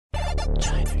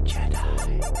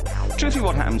Truthfully,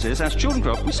 what happens is, as children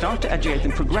grow up, we start to educate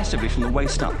them progressively from the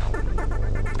waist up.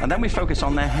 And then we focus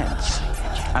on their heads,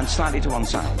 and slightly to one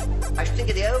side. I think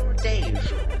in the old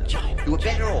days, you were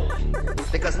better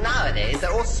off. Because nowadays,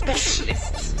 they're all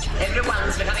specialists.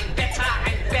 Everyone's becoming better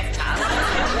and better.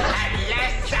 And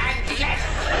less and less.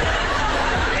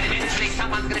 And eventually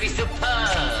someone's going to be superb.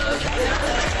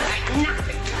 Like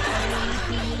nothing.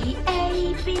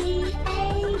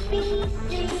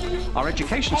 Our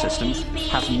education system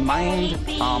has mined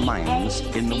our minds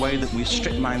in the way that we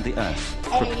strip mined the earth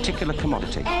for a particular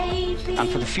commodity. And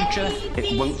for the future,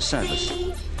 it won't serve us.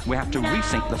 We have to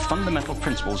rethink the fundamental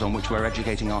principles on which we're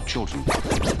educating our children.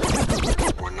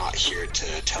 We're not here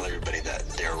to tell everybody that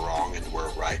they're wrong and we're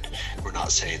right. We're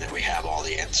not saying that we have all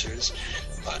the answers,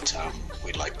 but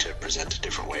we'd like to present a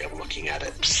different way of looking at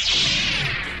it.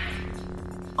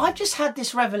 I've just had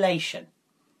this revelation.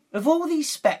 Of all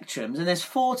these spectrums, and there's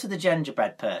 4 to the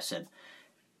gingerbread person,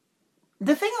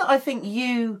 the thing that I think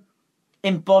you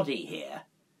embody here,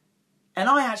 and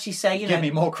I actually say, Give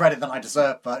me more credit than I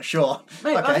deserve, but sure.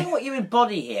 Mate, okay. I think what you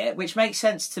embody here, which makes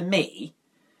sense to me,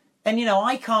 and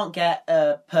I can't get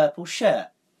a purple shirt,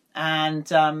 and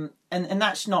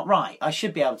that's not right. I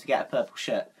should be able to get a purple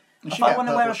shirt. If I want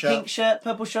to wear a pink shirt,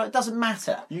 purple shirt, it doesn't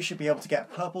matter. You should be able to get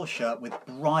a purple shirt with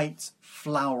bright,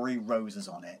 flowery roses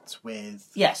on it.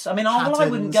 With yes, I mean, I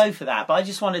wouldn't go for that, but I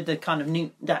just wanted the kind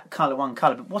of that colour, one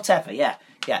colour, but whatever, yeah.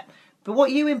 But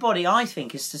what you embody, I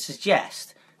think, is to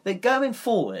suggest that going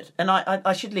forward, and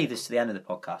I should leave this to the end of the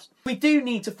podcast, we do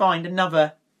need to find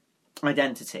another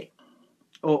identity,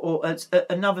 or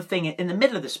another thing in the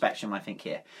middle of the spectrum, I think,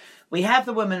 here. We have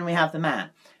the woman and we have the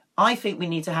man. I think we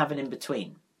need to have an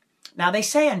in-between. Now, they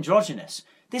say androgynous.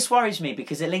 This worries me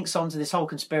because it links on to this whole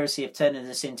conspiracy of turning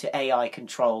us into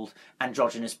AI-controlled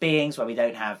androgynous beings where we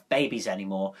don't have babies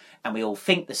anymore and we all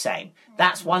think the same.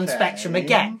 That's one spectrum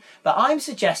again. But I'm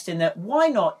suggesting that why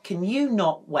not, can you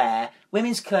not wear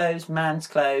women's clothes, man's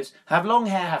clothes, have long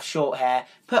hair, have short hair,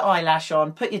 put eyelash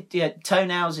on, put your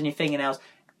toenails and your fingernails,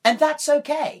 and that's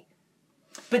okay.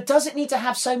 But does it need to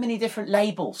have so many different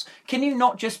labels? Can you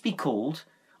not just be called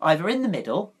either in the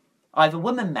middle, either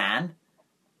woman-man,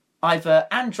 either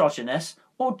androgynous,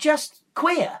 or just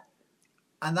queer?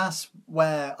 And that's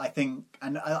where I think,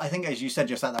 and I think as you said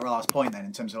just at that last point then,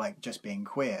 in terms of like just being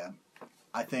queer,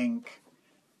 I think,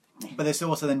 but this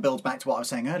also then builds back to what I was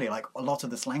saying earlier, like a lot of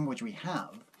this language we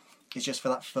have is just for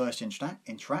that first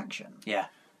interaction. Yeah.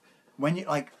 When you,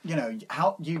 like,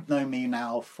 how you've known me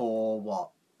now for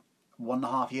what,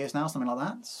 1.5 years now, something like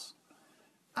that?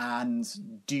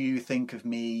 And do you think of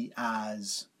me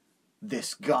as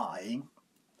this guy,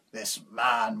 this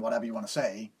man, whatever you want to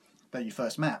say, that you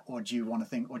first met, or do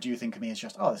you think of me as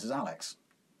just, oh, this is Alex?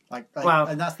 Wow.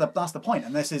 And that's the point.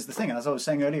 And this is the thing. And as I was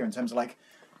saying earlier, in terms of like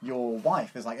your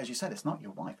wife is like, as you said, it's not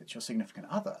your wife, it's your significant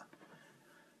other.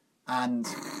 And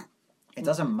it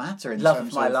doesn't matter in Love terms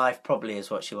of my life probably is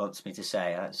what she wants me to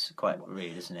say. That's quite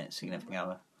rude, isn't it? Significant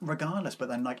other. Regardless, but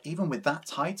then like even with that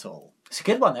title, it's a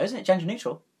good one though, isn't it? Gender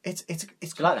neutral. It's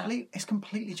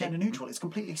completely gender neutral. It's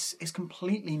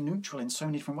completely neutral in so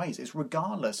many different ways. It's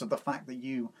regardless of the fact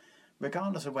that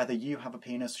regardless of whether you have a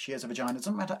penis, she has a vagina, it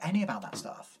doesn't matter any about that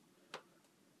stuff.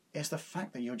 It's the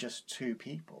fact that you're just two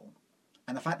people.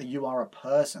 And the fact that you are a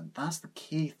person, that's the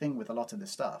key thing with a lot of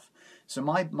this stuff. So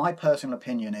my personal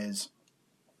opinion is,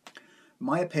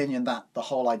 that the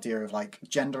whole idea of like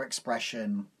gender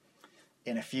expression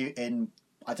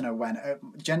I don't know when,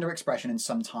 gender expression in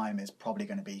some time is probably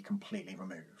going to be completely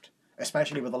removed.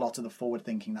 Especially with a lot of the forward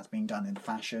thinking that's being done in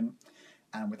fashion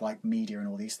and with like media and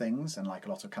all these things and like a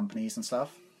lot of companies and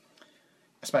stuff.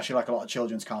 Especially like a lot of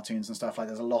children's cartoons and stuff, like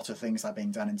there's a lot of things that are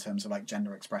being done in terms of like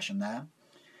gender expression there.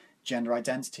 Gender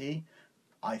identity,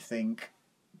 I think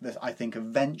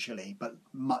eventually, but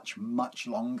much, much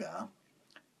longer,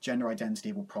 gender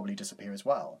identity will probably disappear as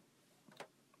well.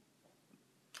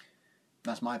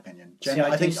 That's my opinion.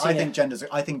 I think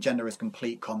gender is a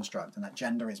complete construct, and that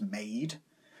gender is made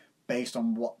based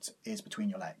on what is between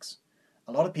your legs.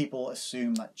 A lot of people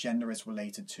assume that gender is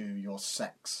related to your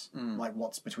sex, like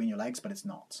what's between your legs, but it's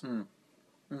not.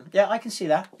 Yeah, I can see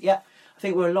that. Yeah, I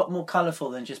think we're a lot more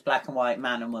colourful than just black and white,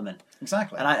 man and woman.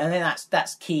 Exactly. And I think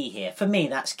that's key here. For me,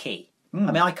 that's key. I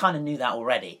mean, I kind of knew that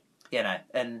already,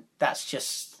 and that's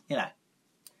just,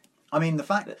 I mean, the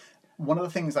fact that one of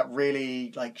the things that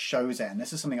really like shows it, and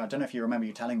this is something I don't know if you remember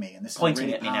you telling me, and this pointing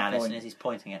is at me now, listeners. He's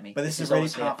pointing at me. But this is a really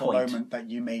powerful moment that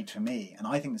you made for me, and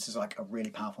I think this is like a really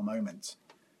powerful moment.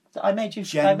 I made you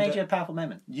a powerful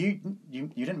moment. You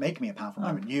didn't make me a powerful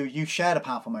moment. You shared a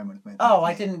powerful moment with me. Oh,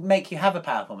 I didn't make you have a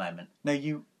powerful moment. No,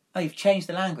 you. Oh, you've changed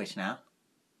the language now.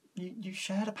 you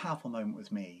shared a powerful moment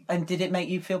with me. And did it make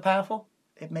you feel powerful?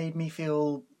 It made me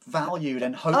feel valued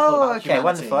and hopeful Oh, about okay, humanity.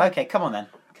 wonderful. Okay, come on then.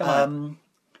 Come on.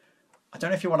 I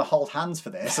don't know if you want to hold hands for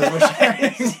this. As we're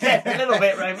sharing. A little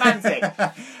bit romantic.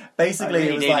 Basically, I really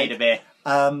it was do like need a beer.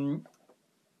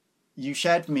 you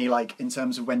shared for me, like, in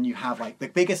terms of when you have, like, the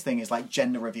biggest thing is like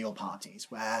gender reveal parties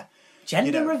where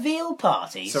Gender know, reveal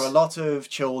parties. so a lot of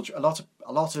children,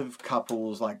 a lot of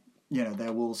couples, like, you know, they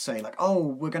will say like, oh,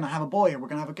 we're going to have a boy or we're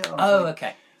going to have a girl. Oh, Like,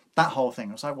 okay. that whole thing.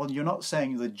 I was like, well, you're not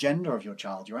saying the gender of your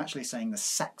child. You're actually saying the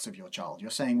sex of your child.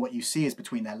 You're saying what you see is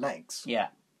between their legs. Yeah.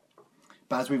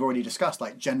 But as we've already discussed,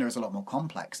 like, gender is a lot more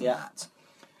complex than Yeah. that.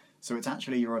 So it's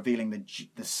actually you're revealing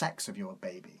the sex of your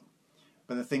baby.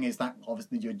 But the thing is that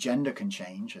obviously your gender can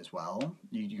change as well.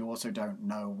 You also don't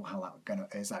know how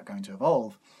is that going to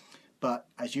evolve. But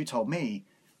as you told me,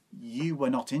 you were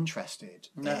not interested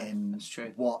in that's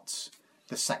true. what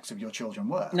the sex of your children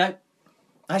were. No.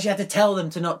 I actually had to tell them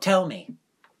to not tell me.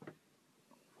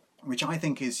 Which I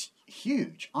think is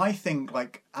huge. I think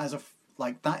like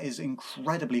that is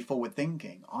incredibly forward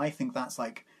thinking. I think that's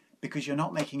like because you're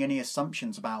not making any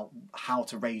assumptions about how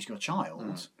to raise your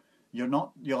child. You're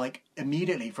like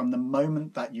immediately from the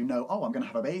moment that you know, oh, I'm going to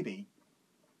have a baby,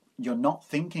 you're not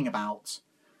thinking about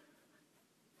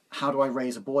how do I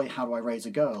raise a boy, how do I raise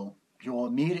a girl? You're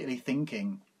immediately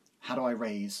thinking, how do I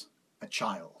raise a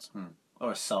child?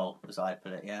 Or a soul, as I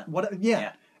put it, yeah.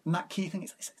 Yeah. And that key thing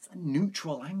is it's a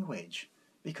neutral language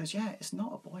because it's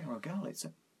not a boy or a girl, it's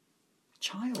a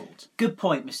child. Good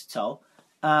point, Mr. Toll.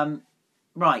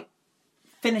 Right.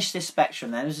 Finish this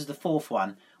spectrum then. This is the fourth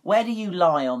one. Where do you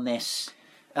lie on this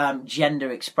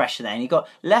gender expression then? You've got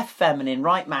left feminine,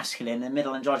 right masculine, and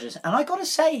middle androgynous. And I got to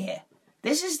say here,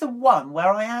 this is the one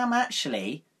where I am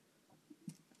actually...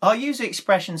 I'll use the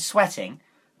expression sweating.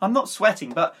 I'm not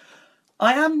sweating, but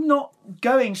I am not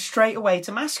going straight away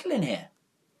to masculine here.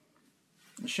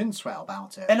 You shouldn't sweat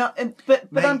about it.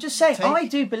 But Mate, I'm just saying, I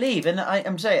do believe, and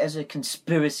I'm saying as a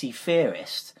conspiracy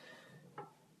theorist,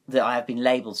 that I have been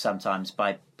labelled sometimes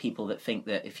by people that think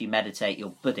that if you meditate,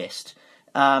 you're Buddhist,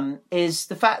 is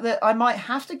the fact that I might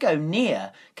have to go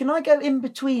near. Can I go in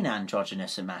between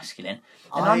androgynous and masculine?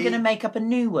 And I'm going to make up a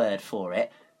new word for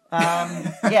it.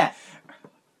 Yeah.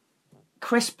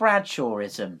 Chris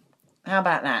Bradshawism. How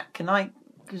about that? Can I...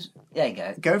 there you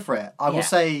go. Go for it. I will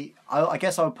say, I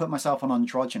guess I would put myself on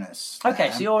androgynous. Okay,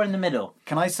 there. so you're in the middle.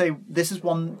 Can I say, this is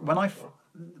one,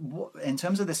 in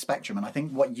terms of this spectrum, and I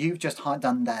think what you've just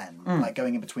done then, like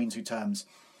going in between two terms,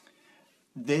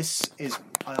 this is,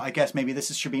 I guess maybe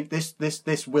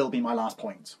this will be my last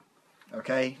point.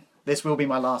 Okay? This will be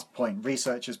my last point.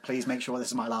 Researchers, please make sure this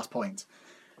is my last point.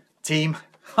 Team...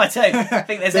 I don't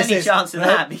think there's any chance of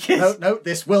that because... No,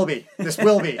 this will be. This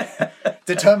will be.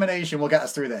 Determination will get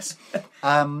us through this.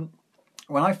 When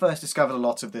I first discovered a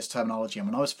lot of this terminology and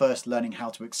when I was first learning how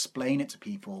to explain it to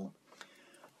people,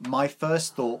 my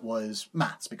first thought was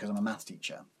maths, because I'm a maths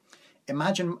teacher.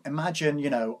 Imagine,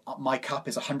 my cup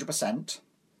is 100%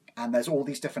 and there's all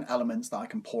these different elements that I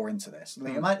can pour into this.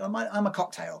 I'm a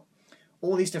cocktail.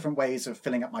 All these different ways of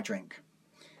filling up my drink.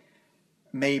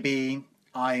 Maybe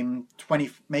I'm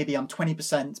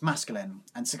 20% masculine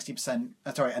and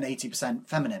 80%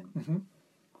 feminine. Mm-hmm.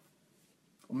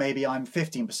 Or maybe I'm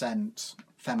 15%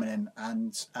 feminine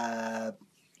and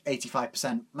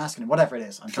 85% masculine. Whatever it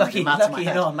is, I'm trying to do maths in my head.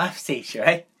 Lucky you're not a maths teacher,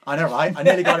 eh? I know, right? I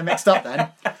nearly got it mixed up then.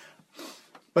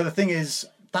 But the thing is,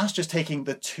 that's just taking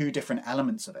the two different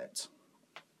elements of it.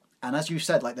 And as you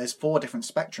said, like there's 4 different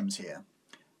spectrums here.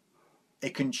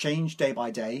 It can change day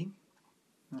by day.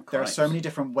 There are so many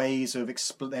different ways of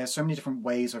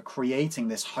creating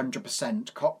this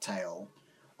 100% cocktail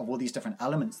of all these different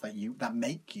elements that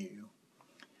make you.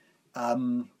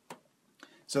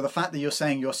 So the fact that you're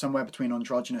saying you're somewhere between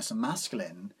androgynous and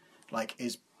masculine, like,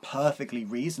 is perfectly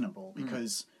reasonable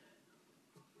because,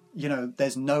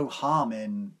 there's no harm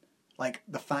in, like,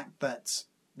 the fact that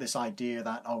this idea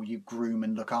that, you groom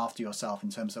and look after yourself in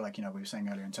terms of, like, we were saying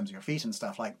earlier in terms of your feet and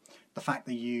stuff, like, the fact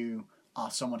that you are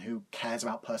someone who cares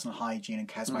about personal hygiene and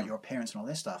cares about your appearance and all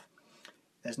this stuff,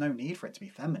 there's no need for it to be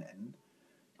feminine.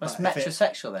 That's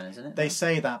metrosexual then, isn't it? They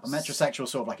say that, but metrosexual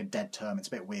is sort of like a dead term. It's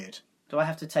a bit weird. Do I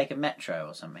have to take a metro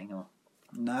or something? Or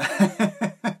no.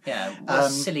 Yeah, what a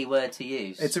silly word to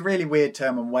use. It's a really weird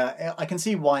term, and where I can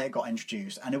see why it got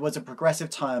introduced, and it was a progressive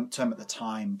term at the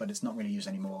time, but it's not really used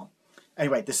anymore.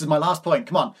 Anyway, this is my last point.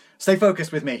 Come on, stay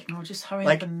focused with me. Oh, just hurry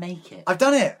up and make it. I've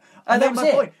done it. Oh, that was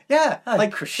my point. Yeah,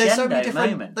 crescendo there's so many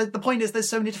different. moment. The point is, there's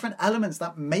so many different elements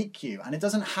that make you, and it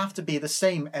doesn't have to be the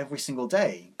same every single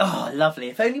day. Oh, lovely!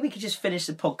 If only we could just finish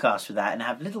the podcast with that and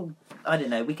have little. I don't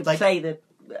know. We could play the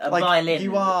violin.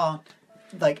 You are.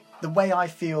 like the way I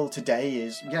feel today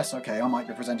is yes, okay, I might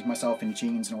be presenting myself in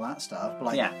jeans and all that stuff, but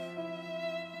like Yeah.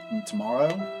 tomorrow,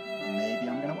 maybe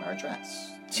I'm going to wear a dress.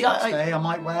 See, The next day, I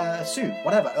might wear a suit,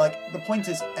 whatever. Like the point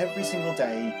is, every single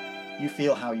day, you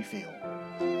feel how you feel,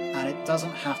 and it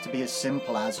doesn't have to be as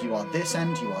simple as you are this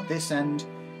end, you are this end.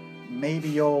 Maybe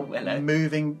you're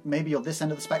moving. Maybe you're this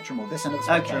end of the spectrum or this end of the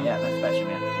spectrum. Okay, yeah, that's spectrum,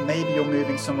 yeah. Maybe you're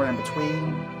moving somewhere in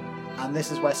between. And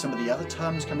this is where some of the other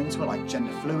terms come into it, like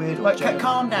gender fluid. Or Right, gender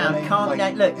calm down, affirming, calm like,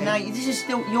 down. Look, it- now this is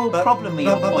still your but- problem with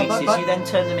your but- points, but- is but- you then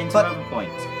turn them into but- other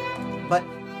points. But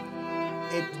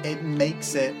it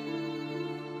makes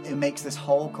this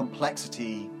whole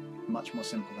complexity much more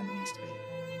simple than it needs to be.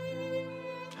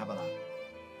 How about that?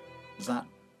 Is that?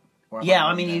 where am Yeah, I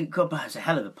wrong mean, there? that's a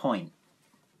hell of a point.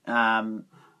 I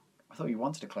thought you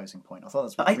wanted a closing point. I thought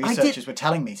that's what I researchers did- were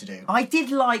telling me to do. I did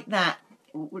like that.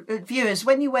 Viewers,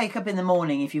 when you wake up in the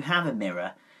morning, if you have a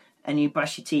mirror and you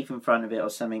brush your teeth in front of it or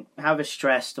something, however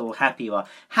stressed or happy you are,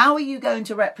 how are you going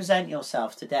to represent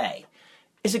yourself today?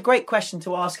 It's a great question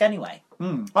to ask anyway.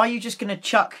 Are you just going to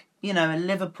chuck, a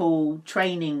Liverpool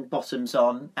training bottoms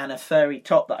on and a furry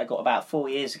top that I got about 4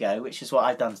 years ago, which is what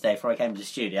I've done today before I came to the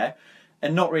studio,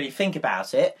 and not really think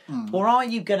about it? Or are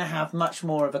you going to have much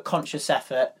more of a conscious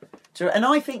effort to... And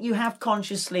I think you have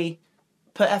consciously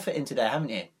put effort into there, haven't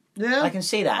you? Yeah, I can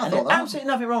see that. I And thought there's that. absolutely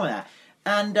nothing wrong with that.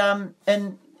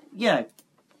 And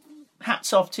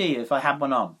hats off to you if I had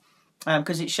one on.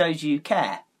 Because it shows you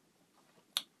care.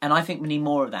 And I think we need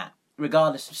more of that,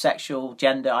 regardless of sexual,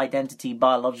 gender, identity,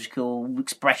 biological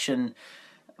expression,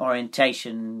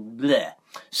 orientation, bleh.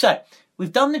 So,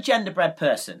 we've done the genderbread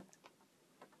person.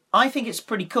 I think it's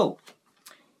pretty cool.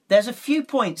 There's a few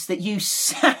points that you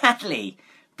sadly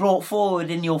brought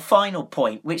forward in your final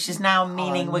point, which is now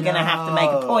meaning we're going to have to make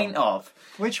a point of.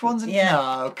 Which one's? Yeah.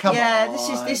 No, come yeah, on.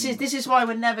 this is why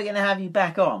we're never going to have you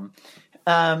back on.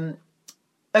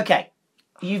 Okay,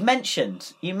 you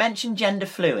mentioned gender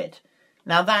fluid.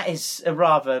 Now that is a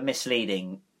rather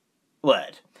misleading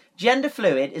word. Gender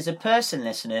fluid is a person,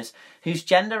 listeners, whose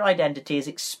gender identity is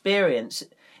experienced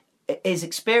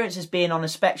as being on a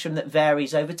spectrum that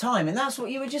varies over time, and that's what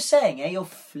you were just saying. Yeah, you're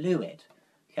fluid.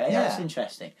 Okay, Yeah. that's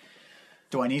interesting.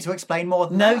 Do I need to explain more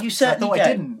than No, that? you certainly I don't. thought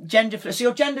I didn't. Gender fluid. So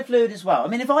you're gender fluid as well. I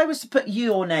mean, if I was to put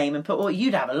your name and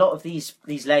you'd have a lot of these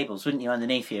labels, wouldn't you,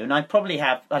 underneath you? And I'd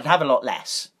have a lot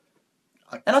less.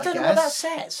 And I don't know what that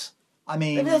says. I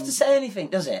mean, It doesn't have to say anything,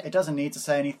 does it? it doesn't need to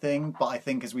say anything, but I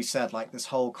think, as we said, like this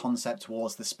whole concept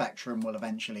towards the spectrum will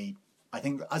eventually. I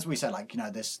think, as we said, like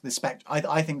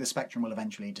I think the spectrum will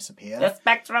eventually disappear. The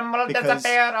spectrum will Because-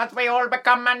 disappear as we all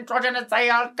become androgynous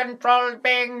controlled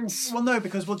beings. Well, no,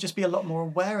 because we'll just be a lot more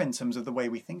aware in terms of the way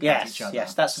we think Yes, about each other.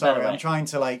 yes, that's a Sorry, better way. I'm trying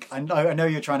to I know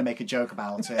you're trying to make a joke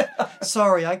about it.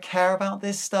 Sorry, I care about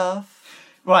this stuff.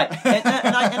 Right, and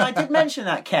I did mention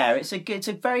that care. It's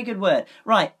a very good word.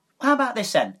 Right, how about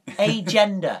this then?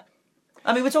 Agender.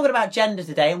 I mean, we're talking about gender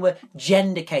today, and we're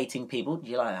gendercating people. Do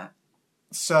you like that?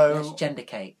 So Let's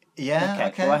gendercate. yeah,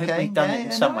 okay, Well, I hope we've done it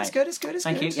in some way. It's good. It's good.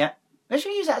 Thank you. Yeah. Let's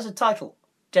use that as a title.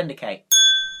 Gendercate.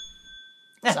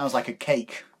 Sounds like a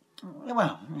cake.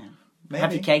 Well, yeah. Maybe.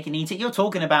 Have your cake and eat it. You're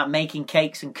talking about making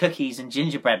cakes and cookies and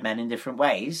gingerbread men in different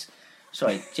ways.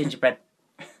 Sorry, gingerbread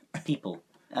people.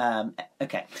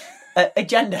 Okay.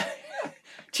 Agenda.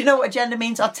 Do you know what agenda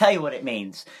means? I'll tell you what it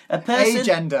means. A person.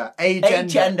 Agender.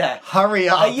 Agender. Hurry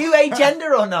up. Are you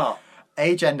agender or not?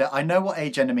 Agender. I know what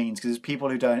agender means because there's people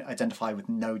who don't identify with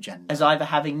no gender. As either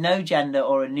having no gender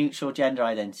or a neutral gender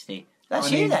identity. That's I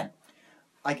you mean, then.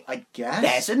 I guess.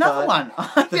 There's another but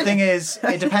one. The thing is,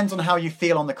 it depends on how you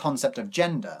feel on the concept of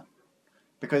gender.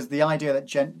 Because the idea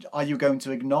that are you going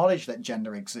to acknowledge that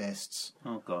gender exists,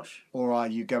 Oh gosh. or are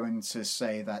you going to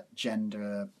say that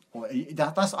gender? Or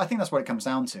I think that's what it comes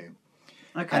down to.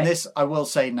 Okay. And this, I will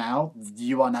say now,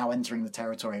 you are now entering the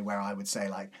territory where I would say,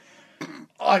 like,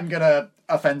 I'm gonna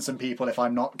offend some people if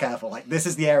I'm not careful. Like, this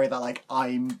is the area that, like,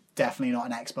 I'm definitely not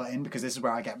an expert in, because this is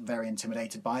where I get very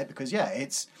intimidated by it. Because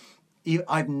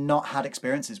I've not had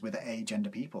experiences with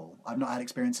agender people. I've not had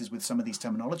experiences with some of these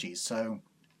terminologies. So,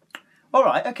 All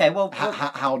right. Okay. Well.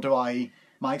 how do I?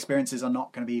 My experiences are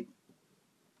not going to be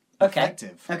Okay.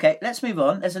 effective. Okay, let's move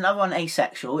on. There's another one,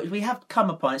 asexual, which we have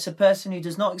come upon. It's a person who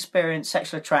does not experience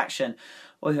sexual attraction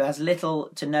or who has little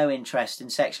to no interest in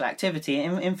sexual activity.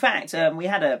 In fact, we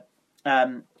had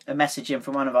a message in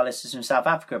from one of our listeners from South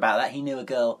Africa about that. He knew a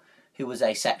girl who was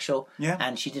asexual, Yeah.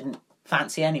 and she didn't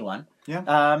fancy anyone. Yeah.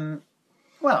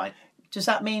 Well, does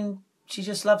that mean she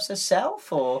just loves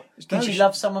herself, or can No, she she-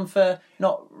 love someone for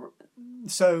not...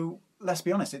 So let's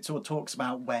be honest, it sort of talks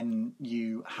about when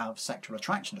you have sexual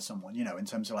attraction to someone, in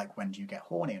terms of like when do you get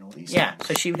horny and all these Yeah, things.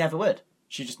 so she never would.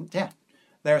 She just There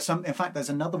are some. In fact, there's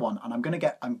another one, and I'm gonna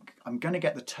get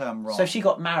the term wrong. So if she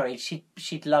got married,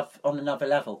 she'd love on another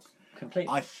level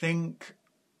completely. I think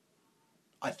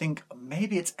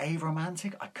maybe it's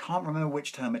aromantic. I can't remember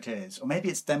which term it is, or maybe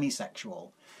it's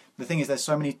demisexual. The thing is, there's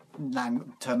so many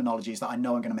terminologies that I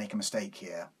know I'm going to make a mistake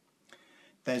here.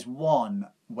 There's one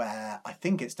where I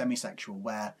think it's demisexual,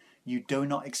 where you do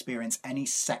not experience any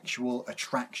sexual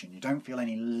attraction. You don't feel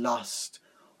any lust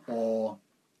or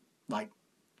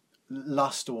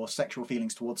sexual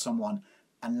feelings towards someone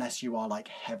unless you are like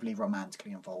heavily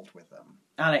romantically involved with them.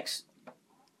 Alex,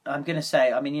 I'm going to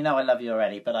say, I mean, you know I love you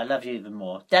already, but I love you even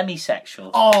more.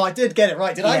 Demisexual. Oh, I did get it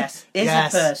right, did I? Yes. Is a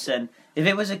person. If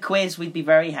it was a quiz, we'd be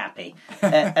very happy.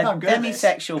 A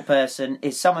demisexual person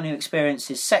is someone who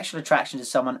experiences sexual attraction to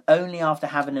someone only after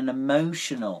having an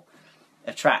emotional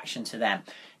attraction to them.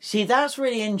 See, that's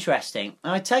really interesting.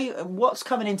 And I tell you, what's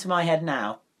coming into my head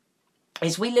now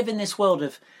is we live in this world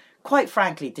of, quite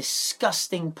frankly,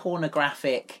 disgusting,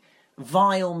 pornographic,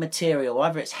 vile material.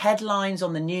 Whether it's headlines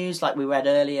on the news, like we read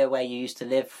earlier, where you used to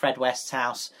live, Fred West's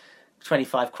house,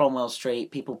 25 Cromwell Street,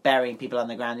 people burying people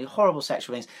underground, horrible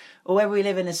sexual things, or whether we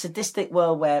live in a sadistic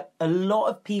world where a lot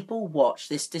of people watch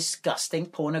this disgusting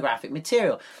pornographic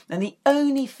material. And the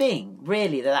only thing,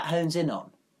 really, that hones in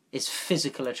on is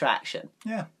physical attraction.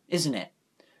 Yeah. Isn't it?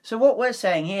 So what we're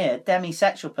saying here,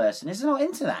 demisexual person, is not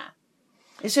into that.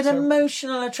 It's an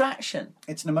emotional attraction.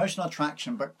 It's an emotional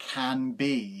attraction, but can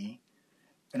be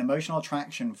an emotional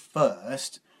attraction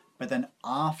first, but then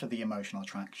after the emotional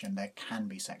attraction, there can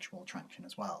be sexual attraction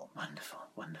as well. Wonderful,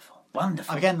 wonderful,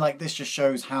 wonderful. Again, like, this just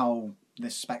shows how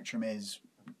this spectrum is,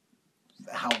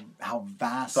 how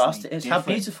vast it is, how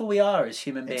beautiful we are as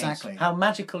human beings. Exactly. How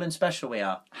magical and special we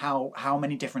are. How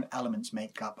many different elements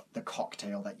make up the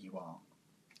cocktail that you are.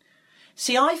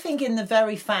 See, I think in the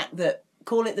very fact that,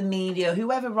 call it the media,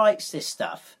 whoever writes this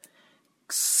stuff,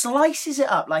 slices it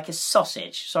up like a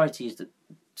sausage. Sorry to use the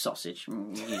sausage,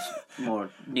 use a more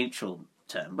neutral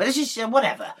term, but it's just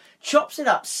whatever. Chops it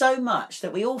up so much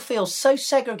that we all feel so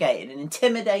segregated and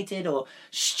intimidated or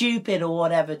stupid or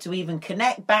whatever to even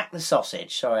connect back the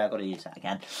sausage. Sorry, I've got to use that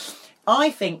again. I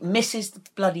think misses the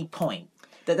bloody point.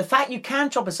 That the fact you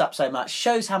can chop us up so much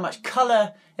shows how much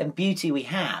colour and beauty we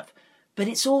have, but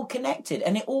it's all connected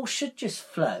and it all should just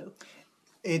flow.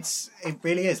 It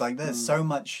really is. Like, there's so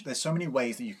many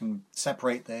ways that you can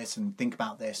separate this and think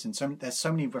about this, and there's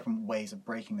so many different ways of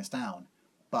breaking this down.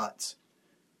 But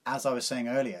as I was saying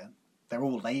earlier, they're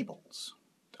all labels.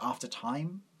 After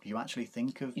time, you actually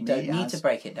think of you don't need to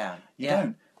break it down. You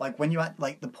don't. Like, when you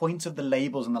the point of the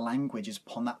labels and the language is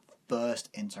upon that first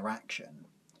interaction.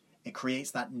 It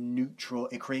creates that mutual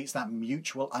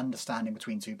understanding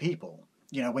between two people.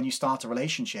 You know, when you start a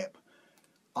relationship,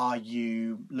 are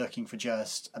you looking for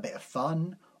just a bit of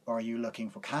fun, or are you looking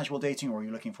for casual dating, or are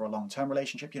you looking for a long-term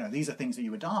relationship? You know, these are things that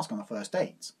you would ask on the first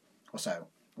date or so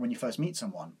when you first meet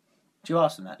someone. Do you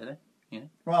ask them that, do they? You know?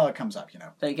 Well, it comes up, you know.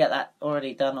 So you get that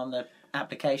already done on the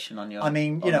application on your I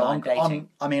mean, you know, on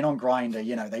Grindr,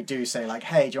 you know, they do say, like,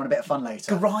 hey, do you want a bit of fun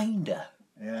later? Grindr?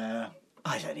 Yeah.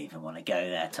 I don't even want to go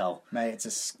there, Tol. Mate,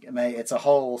 it's a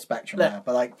whole spectrum there.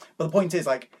 But the point is,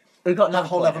 like, we've got that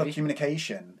whole level of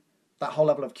communication. That whole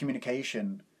level of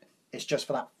communication is just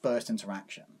for that first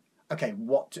interaction. Okay,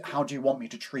 how do you want me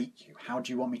to treat you? How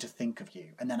do you want me to think of you?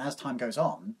 And then as time goes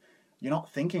on, you're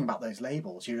not thinking about those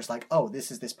labels. You're just like, oh,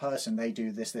 this is this person. They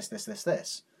do this, this, this, this,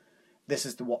 this. This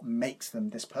is what makes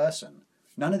them this person.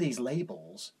 None of these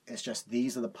labels. It's just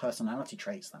these are the personality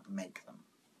traits that make them.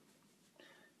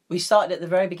 We started at the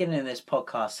very beginning of this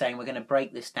podcast saying we're going to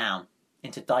break this down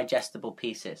into digestible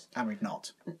pieces. And we've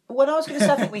not. Well, I was going to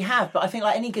say I think we have, but I think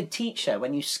like any good teacher,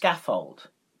 when you scaffold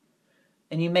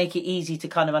and you make it easy to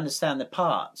kind of understand the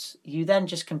parts, you then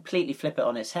just completely flip it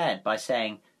on its head by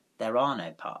saying there are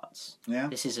no parts. Yeah.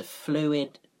 This is a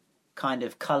fluid, kind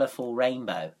of colourful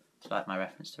rainbow. It's like my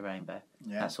reference to rainbow.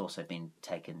 Yeah. That's also been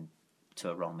taken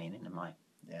to a wrong meaning in my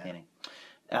meaning.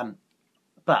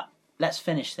 But let's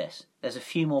finish this. There's a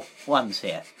few more ones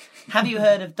here. Have you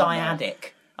heard of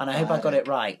dyadic? And I hope I got it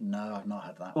right. No, I've not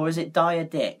had that. Or is it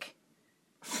dyadic?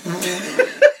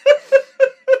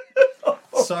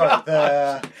 Sorry,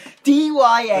 the...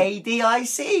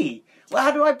 D-Y-A-D-I-C. Well,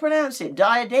 how do I pronounce it?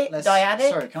 Dyadic? Dyadic?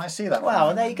 Sorry, can I see that?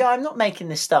 Well, there you go. I'm not making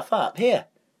this stuff up. Here.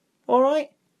 All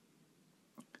right?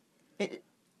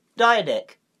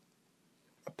 Dyadic.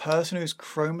 A person whose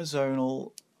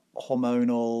chromosomal,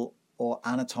 hormonal, or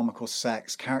anatomical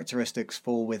sex characteristics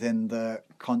fall within the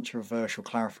conventional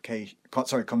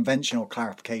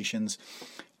clarifications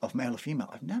of male or female.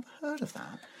 I've never heard of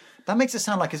that. That makes it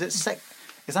sound like, is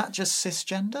that just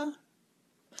cisgender?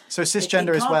 So cisgender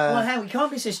It is can't- where... Well, hang on, it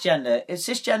can't be cisgender.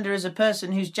 Cisgender is a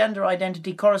person whose gender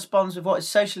identity corresponds with what is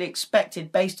socially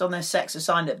expected based on their sex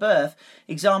assigned at birth.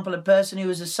 Example, a person who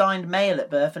was assigned male at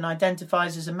birth and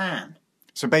identifies as a man.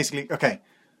 So basically, okay.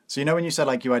 So you know when you said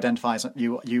like you identify as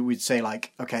you would say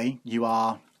like, okay, you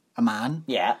are a man,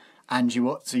 Yeah, and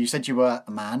so you said you were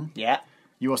a man. yeah.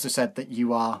 You also said that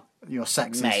your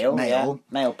sex is Male, male. yeah.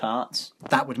 Male parts.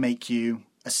 That would make you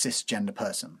a cisgender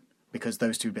person because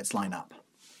those two bits line up.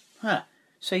 Huh.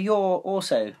 So you're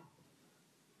also...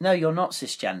 No, you're not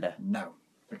cisgender. No,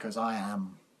 because I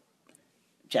am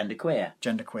Genderqueer.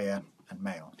 genderqueer and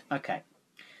male. Okay.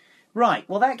 Right,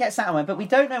 well that gets that one, but we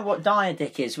don't know what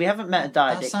diadic is. We haven't met a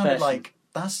diadic person.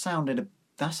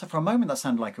 For a moment that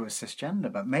sounded like it was cisgender,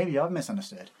 but maybe I've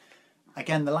misunderstood.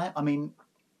 Again,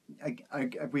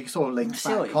 we sort of link I see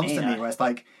what back you constantly, mean, where it's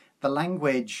like the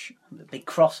language Big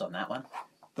cross on that one.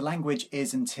 the language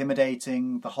is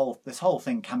intimidating. This whole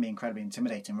thing can be incredibly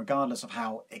intimidating, regardless of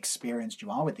how experienced you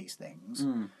are with these things.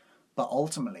 But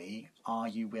ultimately, are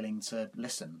you willing to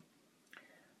listen?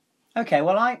 Okay,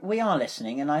 well, we are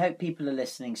listening, and I hope people are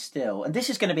listening still. And this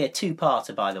is going to be a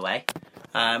two-parter, by the way.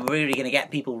 We're really going to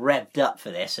get people revved up for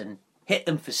this and hit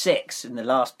them for 6 in the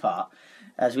last part,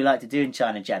 as we like to do in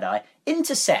China Jedi.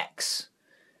 Intersex.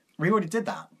 We already did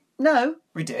that. No.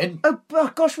 We did.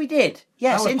 Oh, gosh, we did.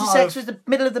 Yes, That was part intersex of- was the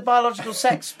middle of the biological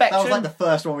sex That spectrum. was like the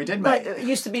first one we did, mate. Right, it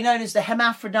used to be known as the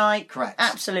hermaphrodite. Correct.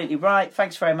 Absolutely right.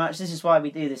 Thanks very much. This is why we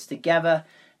do this together.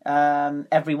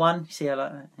 Everyone. You see, I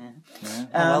like that. Yeah.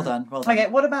 Yeah. Well done. Well done. Okay,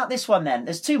 what about this one then?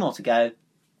 There's 2 more to go.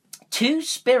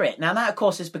 Two-spirit. Now that, of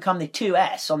course, has become the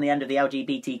 2S on the end of the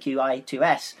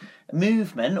LGBTQI2S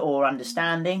movement or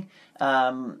understanding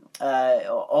of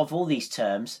all these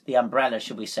terms, the umbrella,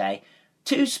 should we say.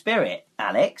 Two-spirit,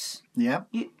 Alex. Yeah.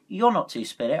 You're not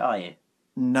two-spirit, are you?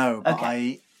 No, but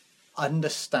Okay. I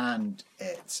understand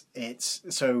it. It's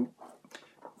so,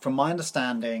 from my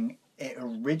understanding, it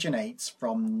originates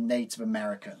from Native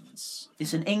Americans.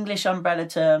 It's an English umbrella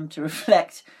term to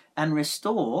reflect and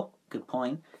restore, good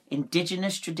point,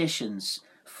 indigenous traditions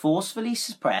forcefully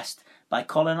suppressed by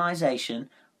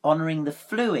colonisation, honouring the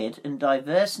fluid and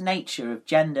diverse nature of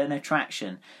gender and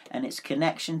attraction and its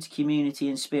connection to community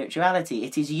and spirituality.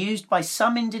 It is used by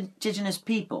some indigenous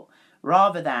people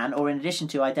rather than or in addition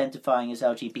to identifying as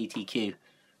LGBTQ.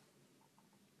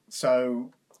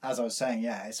 So, as I was saying,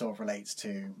 yeah, it sort of relates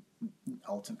to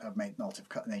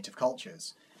native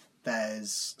cultures.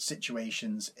 There's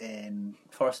situations in...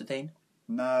 Forest of Dean?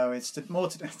 No, it's more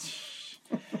to...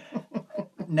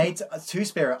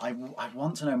 Two-Spirit, I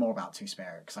want to know more about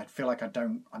Two-Spirit because I feel like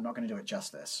I'm not going to do it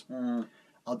justice.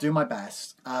 I'll do my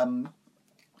best. From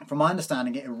my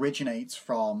understanding, it originates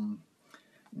from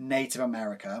Native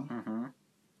America.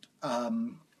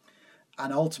 And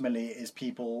ultimately is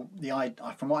people...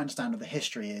 From what I understand of the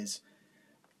history is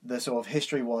the sort of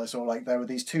history was sort of like there were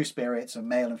these 2 spirits of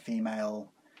male and female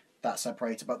that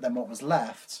separated, but then what was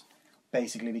left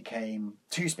basically became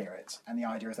 2 spirits, and the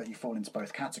idea is that you fall into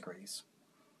both categories.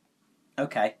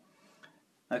 Okay.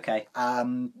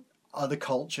 Other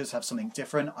cultures have something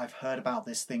different. I've heard about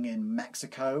this thing in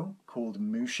Mexico called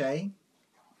Muxe,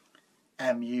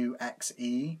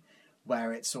 M-U-X-E,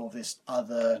 where it's sort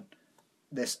of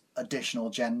this additional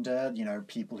gender, you know,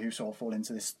 people who sort of fall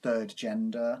into this third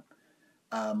gender.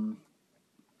 And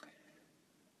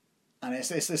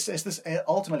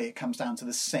ultimately it comes down to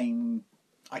the same,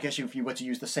 I guess if you were to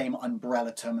use the same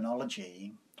umbrella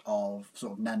terminology of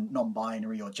sort of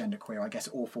non-binary or genderqueer, I guess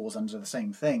it all falls under the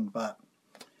same thing, but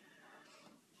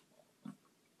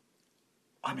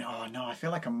I mean, oh no, I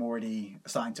feel like I'm already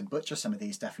starting to butcher some of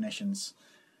these definitions.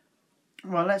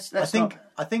 Well, let's I think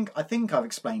I've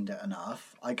explained it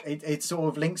enough. Like it sort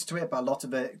of links to it, but a lot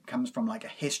of it comes from like a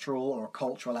historical or a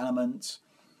cultural element.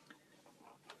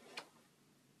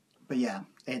 But yeah,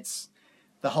 it's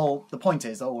the point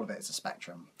is that all of it is a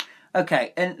spectrum.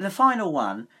 Okay, and the final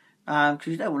one, because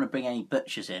we don't want to bring any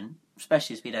butchers in,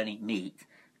 especially as we don't eat meat,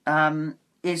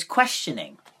 is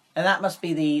questioning, and that must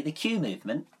be the Q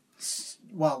movement.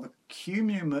 Well, the Q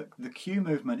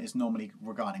movement is normally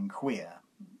regarding queer,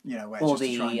 you know, where Or it's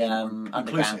just the trying to be underground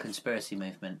inclusive. conspiracy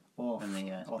movement. Or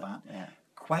that. Yeah.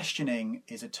 Questioning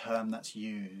is a term that's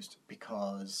used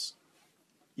because,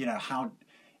 you know,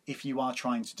 if you are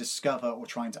trying to discover or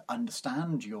trying to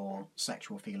understand your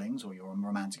sexual feelings or your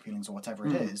romantic feelings or whatever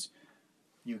it is,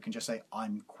 you can just say,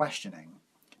 I'm questioning,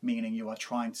 meaning you are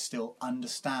trying to still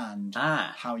understand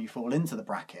how you fall into the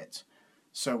bracket.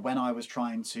 So when I was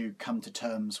trying to come to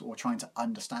terms or trying to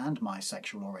understand my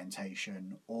sexual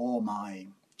orientation or my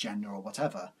gender or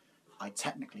whatever, I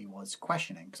technically was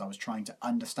questioning because I was trying to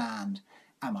understand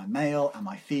Am I male? Am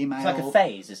I female? It's like a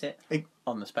phase, is it? It-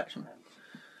 On the spectrum.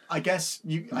 I guess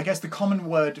the common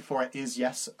word for it is,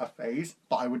 yes, a phase,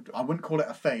 but I wouldn't call it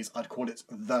a phase. I'd call it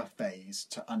the phase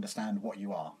to understand what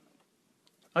you are.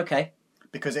 Okay.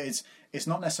 Because it's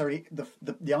not necessarily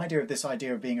the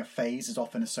idea of being a phase is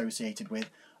often associated with,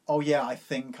 oh yeah, I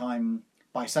think I'm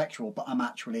bisexual, but I'm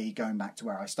actually going back to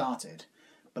where I started.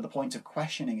 But the point of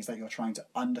questioning is that you're trying to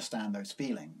understand those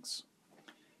feelings.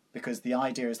 Because the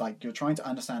idea is like you're trying to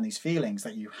understand these feelings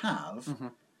that you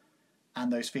have,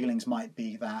 and those feelings might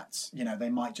be that, they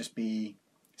might just be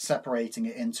separating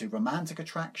it into romantic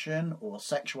attraction or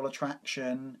sexual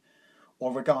attraction,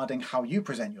 or regarding how you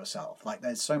present yourself. Like,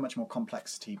 there's so much more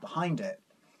complexity behind it.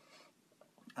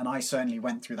 And I certainly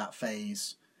went through that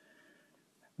phase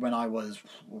when I was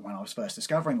first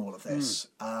discovering all of this.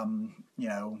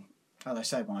 As I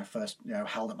said, when I first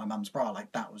held up my mum's bra,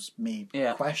 like, that was me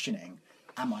questioning,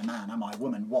 am I man, am I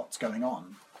woman, what's going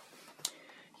on?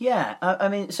 Yeah, I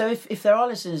mean, so if there are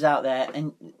listeners out there,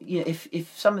 and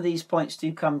if some of these points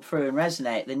do come through and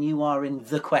resonate, then you are in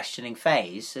the questioning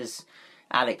phase, as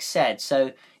Alex said.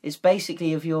 So it's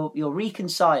basically if you're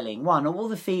reconciling, one, all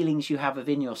the feelings you have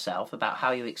within yourself about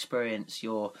how you experience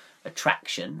your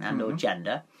attraction and or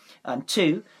gender.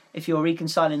 Two, if you're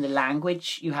reconciling the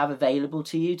language you have available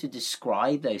to you to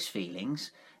describe those feelings.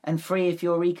 And three, if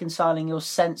you're reconciling your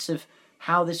sense of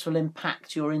how this will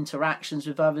impact your interactions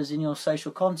with others in your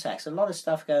social context. A lot of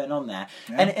stuff going on there.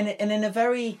 Yeah. And in a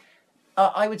very,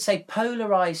 I would say,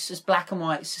 polarised, black and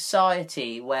white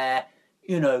society where,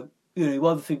 you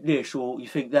either think this or you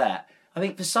think that. I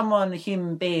think for someone, a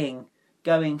human being,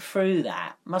 going through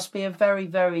that must be a very,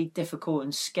 very difficult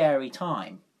and scary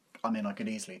time. I mean, I could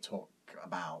easily talk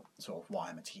about sort of why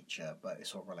I'm a teacher, but it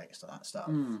sort of relates to that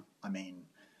stuff. I mean,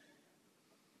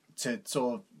 to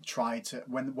sort of try to,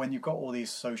 when you've got all these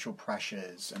social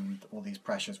pressures and all these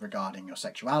pressures regarding your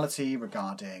sexuality,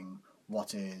 regarding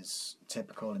what is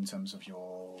typical in terms of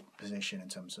your position, in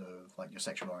terms of like your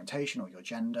sexual orientation or your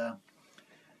gender,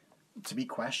 to be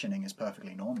questioning is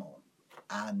perfectly normal.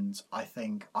 And I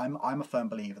think I'm a firm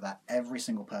believer that every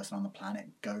single person on the planet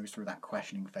goes through that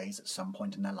questioning phase at some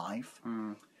point in their life.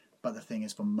 But the thing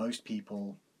is, for most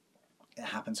people, it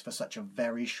happens for such a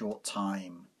very short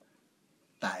time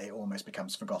that it almost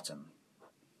becomes forgotten.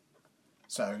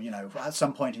 So, at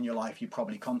some point in your life, you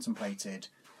probably contemplated,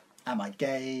 am I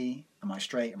gay? Am I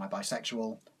straight? Am I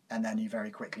bisexual? And then you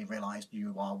very quickly realised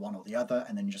you are one or the other,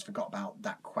 and then you just forgot about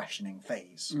that questioning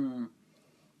phase.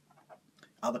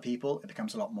 Other people, it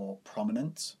becomes a lot more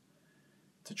prominent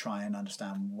to try and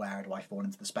understand, where do I fall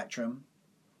into the spectrum?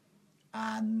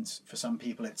 And for some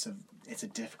people, it's a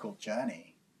difficult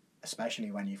journey, especially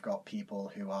when you've got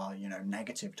people who are,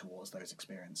 negative towards those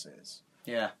experiences.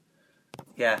 Yeah,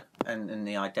 and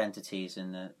the identities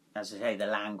and as I say, the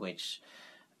language,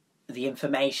 the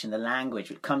information, the language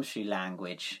which comes through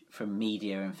language from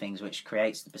media and things, which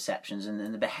creates the perceptions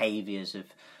and the behaviours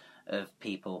of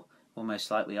people,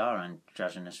 almost like we are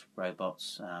androgynous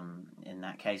robots in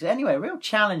that case. Anyway, a real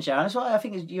challenge, and that's why I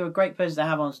think you're a great person to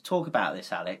have on to talk about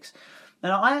this, Alex.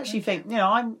 And I actually think,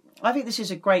 I think this is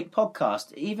a great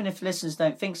podcast, even if listeners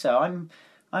don't think so.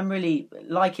 I'm really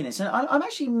liking this, and I'm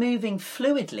actually moving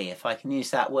fluidly, if I can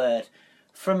use that word,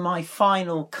 from my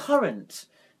final current,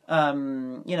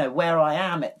 where I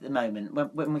am at the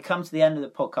moment. When we come to the end of the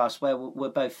podcast, where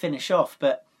we'll both finish off.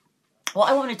 But what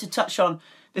I wanted to touch on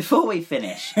before we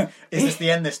finish is this the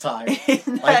end this time?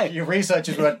 No. Like, your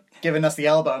researchers were giving us the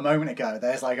elbow a moment ago.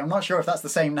 There's I'm not sure if that's the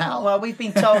same now. Well, we've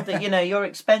been told that you're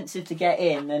expensive to get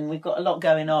in, and we've got a lot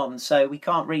going on, so we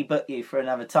can't rebook you for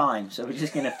another time. So we're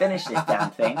just going to finish this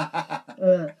damn thing.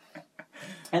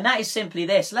 And that is simply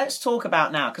this. Let's talk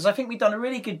about now, because I think we've done a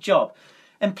really good job.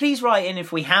 And please write in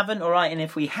if we haven't, or write in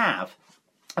if we have,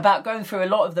 about going through a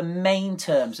lot of the main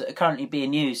terms that are currently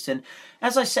being used. And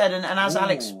as I said, and as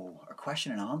Alex...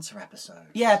 question and answer episode.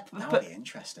 Yeah, that would be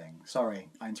interesting. Sorry,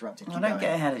 I interrupted. Keep going.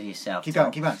 Get ahead of yourself. Keep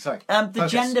going. Sorry. The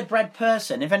gender-bred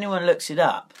person. If anyone looks it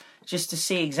up, just to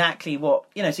see exactly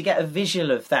what to get a visual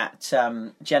of that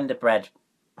gender-bred.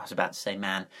 I was about to say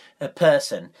man, a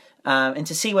person, and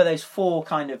to see where those four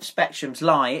kind of spectrums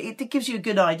lie. It gives you a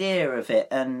good idea of it,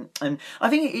 and I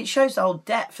think it shows the whole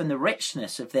depth and the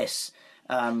richness of this.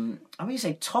 I wouldn't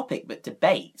say topic, but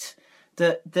debate.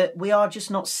 That we are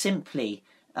just not simply.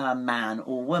 Man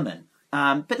or woman.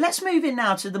 But let's move in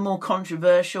now to the more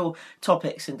controversial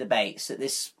topics and debates that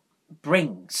this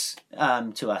brings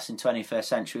to us in 21st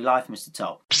century life, Mr.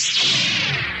 Top.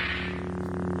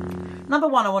 Number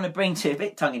one I want to bring to, a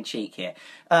bit tongue-in-cheek here,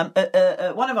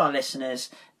 one of our listeners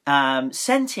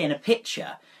sent in a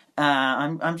picture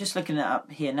I'm just looking it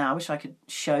up here now. I wish I could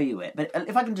show you it, but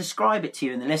if I can describe it to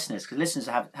you and the listeners, because listeners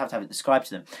have to have it described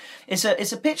to them. It's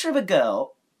a picture of a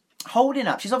girl holding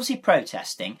up. She's obviously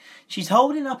protesting. She's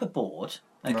holding up a board,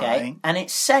 okay, Right. and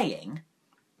it's saying,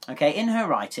 okay, in her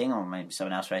writing, or maybe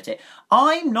someone else wrote it,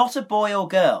 "I'm not a boy or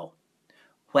girl.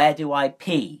 Where do I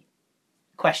pee?"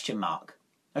 Question mark.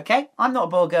 Okay, I'm not a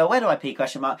boy or girl. Where do I pee?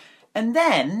 Question mark. And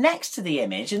then next to the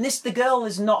image, and the girl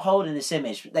is not holding this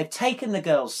image, but they've taken the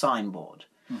girl's signboard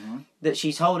that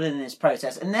she's holding in this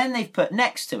protest, and then they've put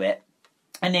next to it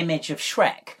an image of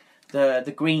Shrek,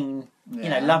 the green,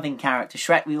 loving character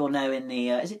Shrek. We all know in the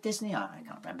is it Disney? I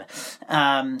can't remember.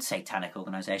 Satanic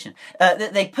organisation.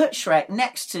 They put Shrek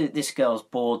next to this girl's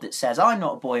board that says, "I'm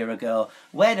not a boy or a girl.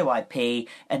 Where do I pee?"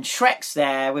 And Shrek's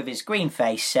there with his green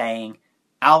face saying,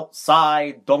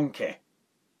 "Outside, donkey."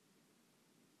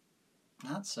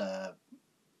 That's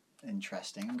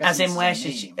interesting. I'm As guessing in, where it's a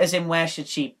should she? meme. As in, where should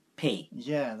she pee?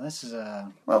 Yeah, this is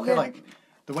Well, I feel yeah. like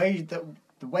the way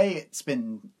it's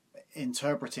been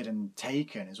interpreted and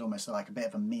taken is almost like a bit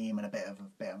of a meme and a bit of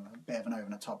an over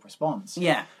the top response.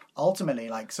 Yeah. Ultimately,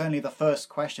 like certainly the first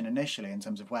question initially in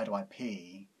terms of where do I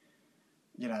pee,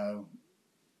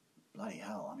 bloody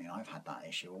hell. I mean, I've had that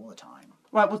issue all the time.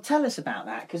 Right. Well, tell us about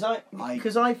that because I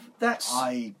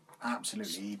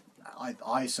absolutely,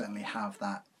 I certainly have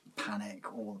that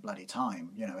panic all the bloody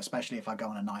time, especially if I go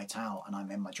on a night out and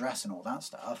I'm in my dress and all that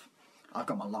stuff. I've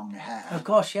got my long hair. Oh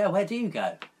gosh, yeah. Where do you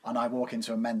go? And I walk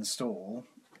into a men's stall,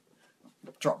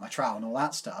 drop my trowel and all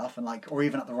that stuff, and or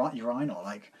even at the urinal,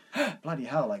 bloody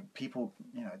hell, people,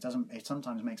 it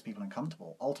sometimes makes people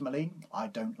uncomfortable. Ultimately, I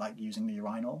don't like using the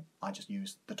urinal. I just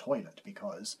use the toilet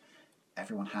because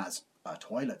everyone has a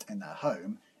toilet in their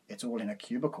home. It's all in a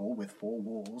cubicle with 4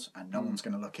 walls, and no one's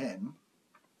going to look in.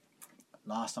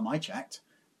 Last time I checked,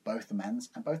 both the men's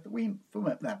and both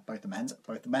the men's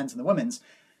and the women's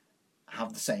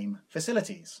have the same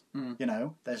facilities.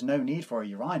 There's no need for a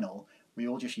urinal. We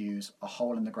all just use a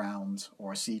hole in the ground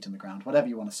or a seat in the ground, whatever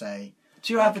you want to say.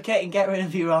 Do you advocate and get rid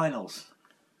of urinals?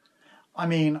 I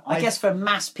mean, I guess for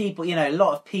mass people, a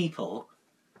lot of people,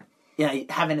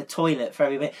 having a toilet for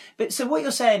everybody. But so what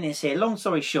you're saying is here, long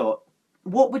story short,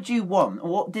 what would you want?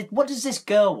 What does this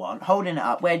girl want? Holding it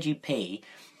up, where do you pee?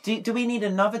 Do we need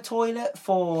another toilet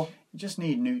for? you just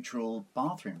need neutral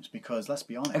bathrooms because let's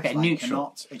be honest. Okay, like,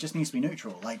 neutral. It just needs to be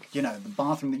neutral. The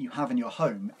bathroom that you have in your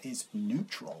home is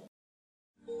neutral.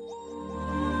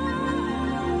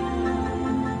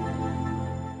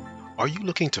 Are you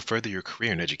looking to further your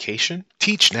career in education?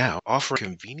 Teach Now offers a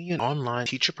convenient online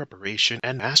teacher preparation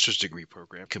and master's degree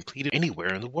program completed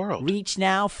anywhere in the world. Reach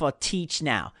now for Teach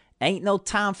Now. Ain't no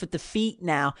time for defeat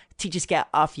now. Teachers, get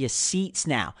off your seats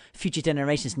now. Future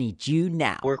generations need you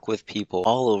now. Work with people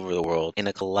all over the world in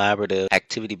a collaborative,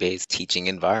 activity-based teaching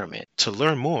environment. To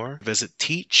learn more, visit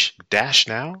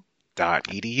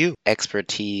teach-now.edu.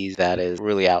 Expertise that is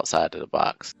really outside of the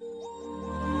box.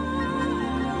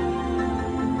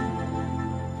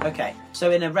 Okay,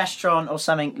 so in a restaurant or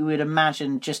something, you would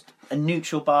imagine just a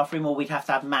neutral bathroom, or we'd have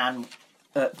to have male,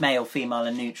 female,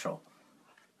 and neutral.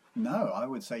 No, I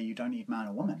would say you don't need man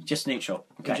or woman. Just neutral.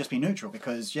 It could just be neutral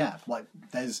because,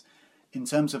 there's, in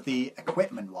terms of the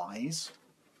equipment-wise,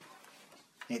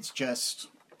 it's just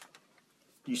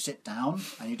you sit down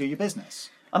and you do your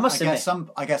business. I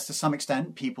guess to some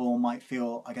extent, people might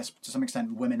feel. I guess to some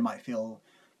extent, women might feel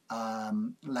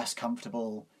less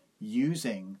comfortable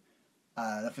using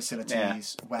the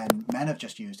facilities when men have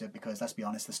just used it because, let's be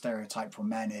honest, the stereotype for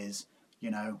men is,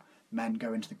 men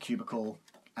go into the cubicle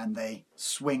and they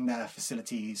swing their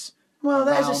facilities. Well,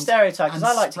 there's a stereotype because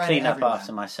I like to spread clean it up everywhere.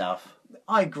 after myself.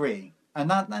 I agree,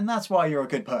 and that's why you're a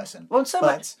good person. Well,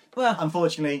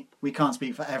 Unfortunately, we can't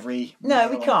speak for every. No, male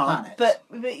we on the can't. planet. But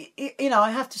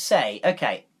I have to say,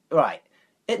 okay, right.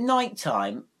 At night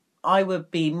time, I would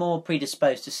be more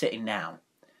predisposed to sitting down.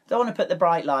 Don't want to put the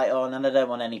bright light on, and I don't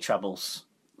want any troubles.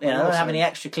 I don't have any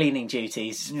extra cleaning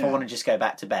duties if I want to just go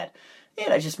back to bed.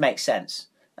 It just makes sense,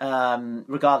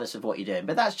 regardless of what you're doing.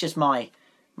 But that's just my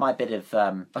bit of.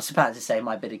 I was about to say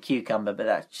my bit of cucumber, but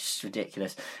that's just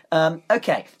ridiculous.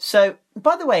 Okay, so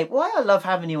by the way, why I love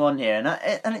having you on here,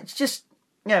 and it's just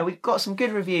we've got some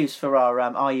good reviews for our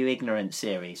Are You Ignorant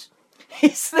series.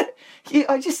 It's that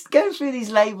I just go through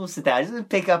these labels today. I just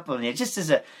pick up on you just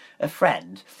as a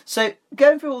friend. So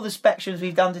going through all the spectrums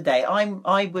we've done today,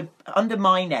 I would under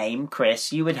my name,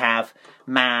 Chris, you would have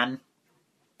man,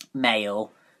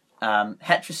 male,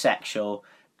 heterosexual,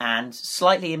 and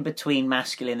slightly in between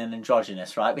masculine and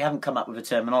androgynous. Right? We haven't come up with a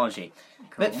terminology,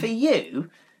 but for you,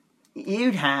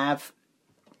 you'd have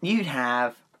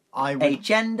a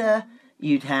gender.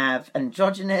 you'd have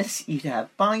androgynous, you'd have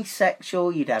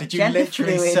bisexual, you'd have Did you gender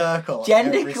literally fluid, circle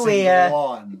gender every queer, single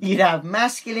one? you'd have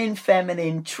masculine,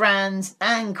 feminine, trans,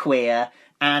 and queer,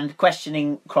 and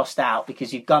questioning crossed out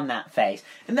because you've gone that phase.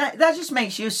 And that just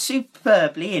makes you a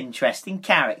superbly interesting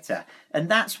character. And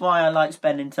that's why I like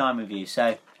spending time with you.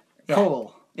 So, yeah.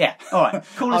 Cool. Yeah, all right.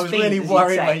 Cool I as was beans, really as you'd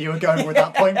worried say. where you were going with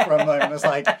that point for a moment. It's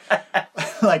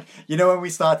like, you know, when we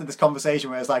started this conversation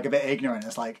where it's like a bit ignorant,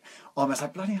 it's like, almost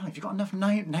like, bloody hell, have you got enough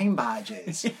name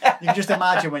badges? You can just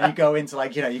imagine when you go into,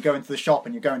 like, you know, you go into the shop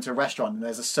and you go into a restaurant and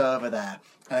there's a server there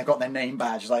and they've got their name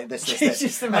badge like this.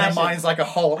 Just And imagine. mine's like a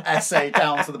whole essay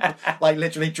down to the, like,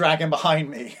 literally dragging behind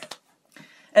me.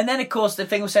 And then, of course, the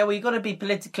thing will say, well, you've got to be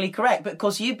politically correct. But, of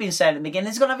course, you've been saying at the beginning,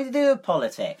 it's got nothing to do with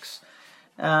politics.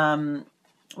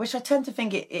 Which I tend to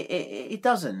think it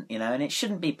doesn't, you know, and it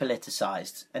shouldn't be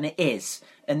politicised. And it is.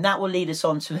 And that will lead us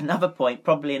on to another point,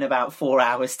 probably in about 4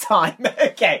 hours' time.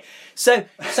 Okay. So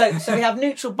we have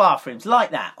neutral bathrooms,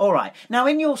 like that. All right. Now,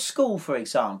 in your school, for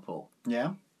example,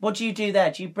 Yeah. what do you do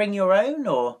there? Do you bring your own,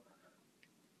 or...?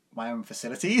 My own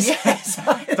facilities? Yes.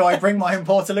 Do I bring my own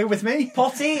Portaloo with me?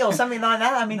 Potty or something like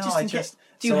that? I mean, No, just I in just- case...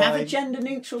 Do you so have I- a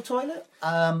gender-neutral toilet?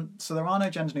 So there are no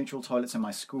gender-neutral toilets in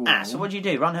my school. So what do you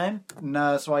do? Run home?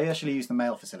 No, so I actually use the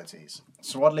male facilities.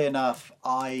 So oddly enough,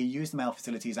 I use the male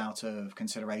facilities out of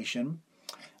consideration.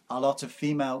 A lot of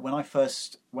female, when I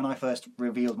first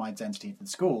revealed my identity to the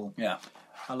school, Yeah.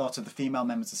 a lot of the female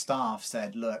members of staff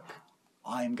said, look,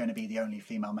 I'm going to be the only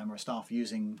female member of staff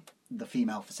using the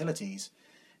female facilities.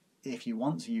 If you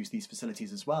want to use these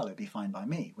facilities as well, it'd be fine by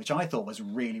me, which I thought was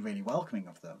really, really welcoming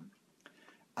of them.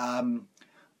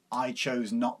 I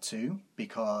chose not to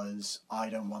because I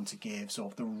don't want to give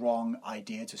sort of the wrong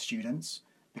idea to students.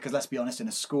 Because let's be honest, in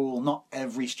a school, not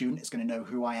every student is going to know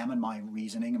who I am and my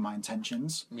reasoning and my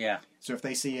intentions. Yeah. So if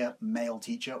they see a male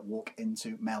teacher walk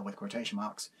into, male with quotation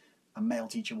marks, a male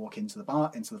teacher walk into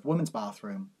the women's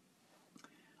bathroom,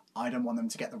 I don't want them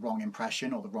to get the wrong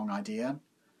impression or the wrong idea.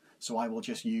 So I will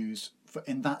just use,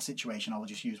 in that situation, I will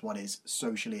just use what is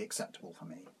socially acceptable for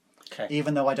me. Okay.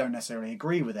 Even though I don't necessarily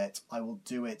agree with it, I will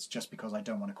do it just because I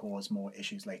don't want to cause more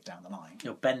issues later down the line.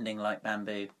 You're bending like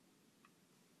bamboo.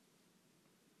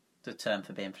 The term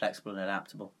for being flexible and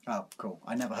adaptable. Oh, cool.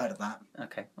 I never heard of that.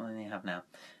 Okay, well then you have now.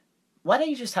 Why don't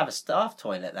you just have a staff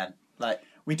toilet then? Like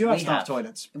We do have we staff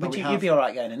toilets. But You'd be all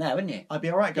right going in there, wouldn't you? I'd be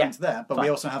all right going Yeah, to there, but fine. we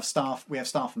also have staff. We have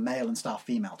staff male and staff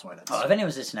female toilets. Oh, if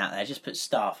anyone's listening out there, just put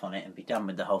staff on it and be done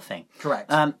with the whole thing.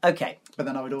 Correct. Okay, But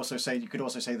then I would also say you could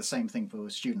also say the same thing for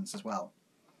students as well.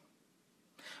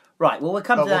 right. Well, we'll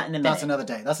come But to that in a minute. That's another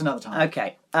day. That's another time.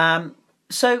 Okay.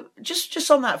 So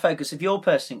just on that focus of your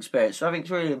personal experience, which I think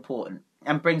is really important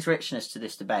and brings richness to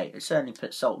this debate. It certainly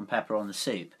puts salt and pepper on the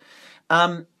soup.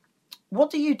 What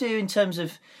do you do in terms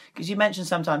of, because you mentioned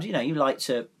sometimes, you know, you like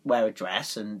to wear a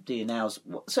dress and do your nails.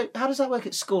 So how does that work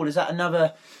at school? Is that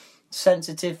another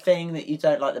sensitive thing that you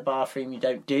don't like the bathroom, you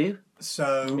don't do?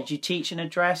 So Did you teach in a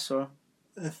dress or?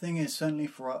 the thing is, certainly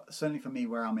for me,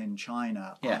 where I'm in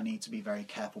China, Yeah. I need to be very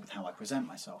careful with how I present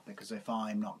myself, because if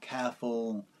I'm not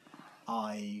careful,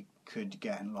 I could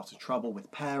get in a lot of trouble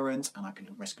with parents, and I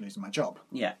could risk losing my job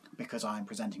Yeah. because I'm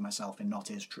presenting myself in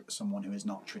not as someone who is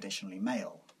not traditionally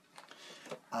male.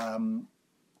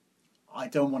 I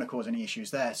don't want to cause any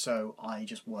issues there, so I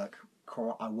just work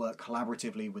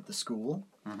collaboratively with the school,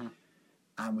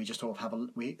 and we just sort of have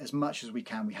as much as we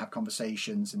can. We have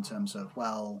conversations in terms of,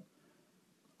 well,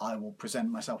 I will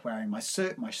present myself wearing my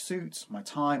suit, my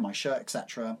tie, my shirt,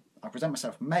 etc. I present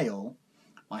myself male.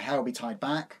 My hair will be tied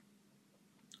back.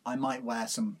 I might wear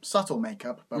some subtle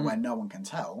makeup, but where no one can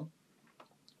tell.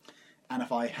 And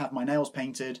if I have my nails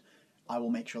painted, I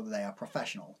will make sure that they are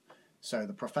professional. So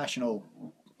the professional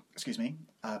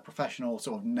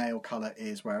sort of nail colour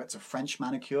is where it's a French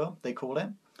manicure, they call it.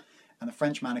 And the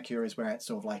French manicure is where it's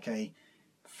sort of like a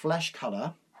flesh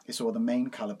colour, is sort of the main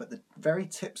colour, but the very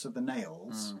tips of the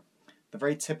nails, the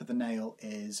very tip of the nail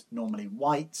is normally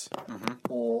white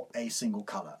or a single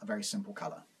colour, a very simple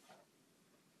colour.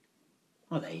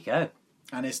 Well, there you go.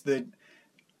 And it's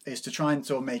to try and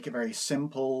sort of make it very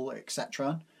simple,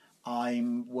 etc.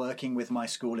 I'm working with my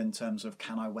school in terms of,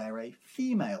 can I wear a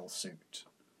female suit?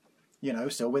 You know,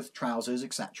 still with trousers,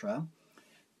 etc.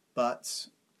 But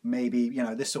maybe, you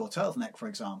know, this sort of turtleneck, for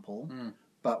example,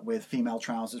 but with female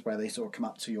trousers where they sort of come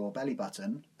up to your belly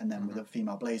button, and then with a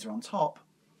female blazer on top.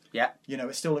 Yeah. You know,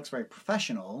 it still looks very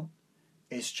professional.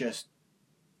 It's just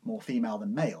more female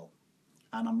than male.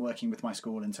 And I'm working with my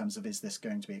school in terms of, is this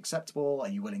going to be acceptable? Are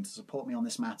you willing to support me on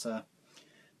this matter?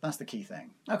 That's the key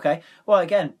thing. Okay. Well,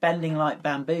 again, bending like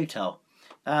bamboo, Tol.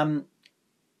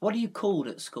 What are you called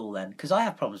at school then? Because I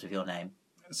have problems with your name.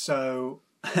 So,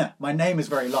 my name is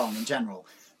very long in general,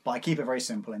 but I keep it very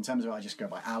simple. In terms of I just go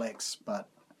by Alex, but...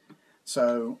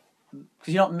 So...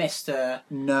 Because you're not Mr.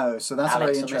 No, so that's Alex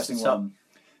a very or interesting Mr. one.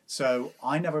 So,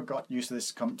 I never got used to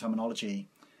this terminology.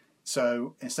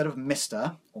 So, instead of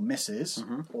Mr. or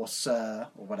Mrs. or Sir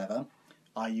or whatever,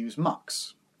 I use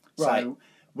Mux. Right. So,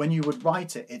 when you would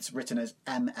write it, it's written as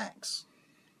MX.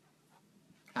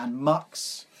 And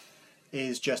Mux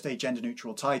is just a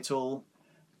gender-neutral title.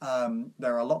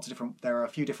 There are a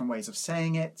few different ways of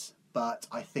saying it, but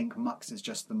I think Mux is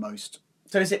just the most...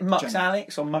 So is it Mux Gender.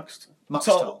 Alex or Mux...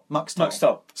 Muxtol.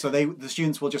 Muxtol. So the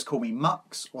students will just call me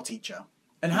Mux or teacher.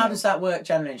 And how does that work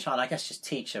generally in China? I guess just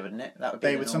teacher, wouldn't it? That would be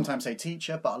They the would normal. sometimes say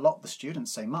teacher, but a lot of the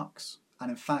students say Mux. And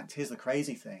in fact, here's the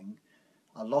crazy thing.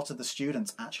 A lot of the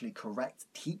students actually correct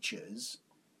teachers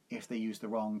if they use the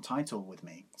wrong title with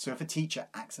me. So if a teacher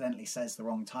accidentally says the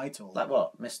wrong title, Like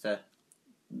what, Mr.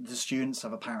 the students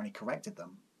have apparently corrected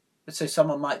them. So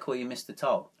someone might call you Mr.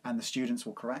 Toll, And the students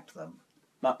will correct them.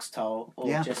 Mux Toll, or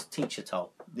Yeah. just Teacher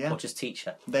Toll, Yeah. or just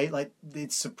Teacher. They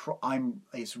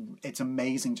it's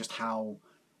amazing just how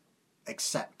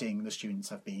accepting the students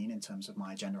have been in terms of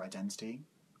my gender identity.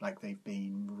 Like they've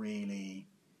been really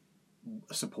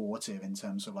supportive in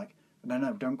terms of like,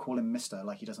 no, don't call him Mr.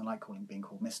 Like he doesn't like being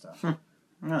called Mr.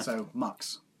 Nice. So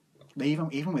Mux. They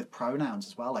even with pronouns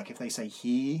as well. Like if they say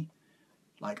he,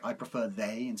 like I prefer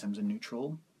they in terms of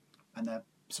neutral, and they're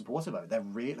supportive of it. They're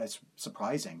really it's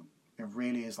surprising. It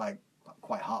really is like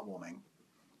quite heartwarming.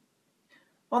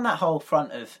 On that whole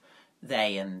front of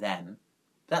they and them,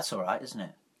 that's all right, isn't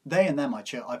it? They and them, I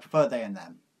prefer they and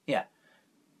them. Yeah.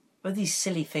 But these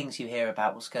silly things you hear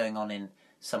about what's going on in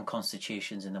some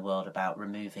constitutions in the world about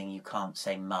removing, you can't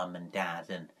say mum and dad,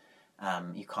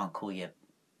 and you can't call your,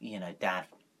 dad.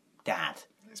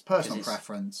 It's personal 'Cause it's-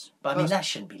 preference. But I mean, that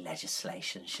shouldn't be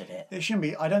legislation, should it? It shouldn't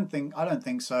be. I don't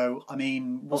think so. I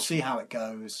mean, we'll see how it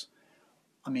goes.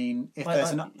 I mean, if Well,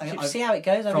 there's see how it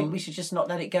goes. I from- think we should just not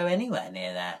let it go anywhere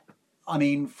near there. I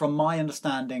mean, from my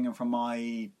understanding and from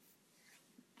my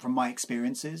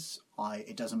experiences,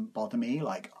 it doesn't bother me.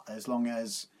 Like as long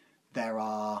as there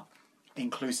are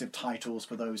inclusive titles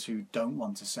for those who don't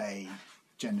want to say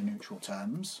gender neutral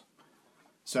terms.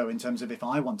 So in terms of if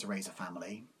I want to raise a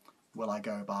family, will I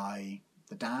go by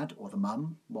the dad or the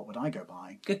mum? What would I go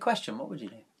by? Good question. What would you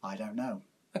do? I don't know.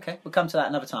 Okay, we'll come to that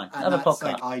another time. And Another that's,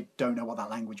 podcast. like, I don't know what that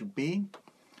language would be.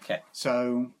 Okay.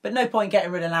 So But no point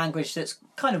getting rid of language that's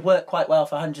kind of worked quite well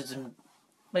for hundreds and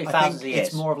maybe I thousands think of years.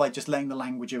 it's more of like just letting the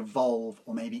language evolve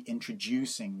or maybe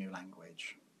introducing new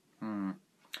language.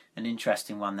 An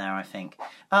interesting one there, I think.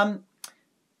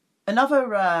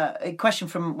 Another question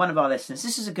from one of our listeners.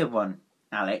 This is a good one,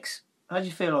 Alex. How do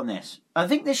you feel on this? I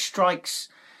think this strikes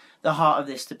the heart of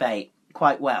this debate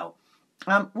quite well.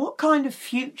 What kind of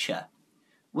future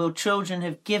will children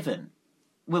have given?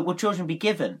 Will children be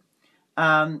given?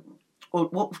 Or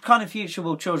what kind of future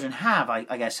will children have,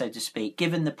 I guess, so to speak,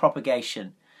 given the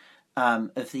propagation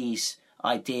of these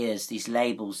ideas, these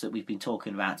labels that we've been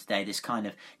talking about today, this kind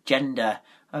of gender,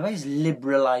 I guess,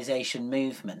 liberalisation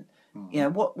movement? You know,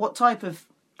 what type of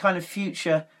kind of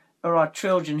future are our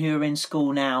children who are in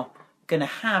school now going to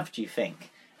have, do you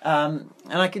think? And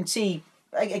I can see,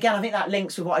 again, I think that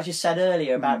links with what I just said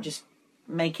earlier about just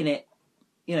making it,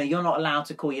 you're not allowed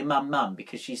to call your mum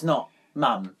because she's not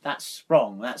mum. That's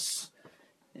wrong.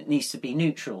 It needs to be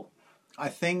neutral. I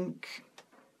think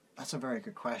that's a very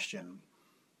good question.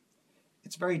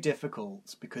 It's very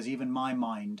difficult because even my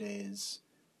mind is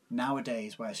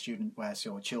nowadays where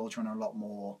your children are a lot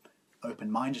more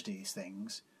open-minded to these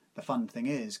things. The fun thing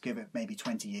is, give it maybe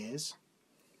 20 years.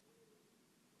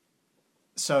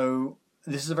 So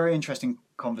this is a very interesting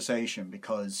conversation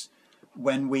because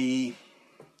when we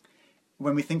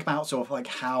think about sort of like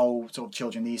how sort of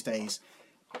children these days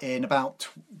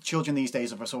children these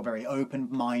days are sort of very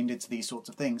open-minded to these sorts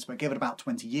of things, but give it about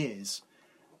 20 years,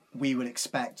 we would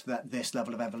expect that this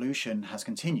level of evolution has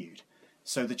continued.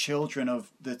 So the children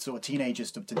of the sort of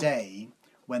teenagers of today,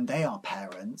 when they are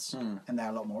parents, and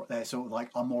they're sort of like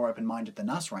are more open-minded than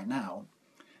us right now,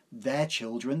 their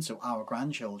children, so our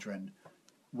grandchildren,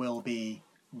 will be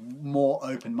more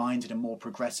open-minded and more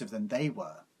progressive than they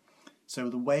were. So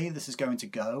the way this is going to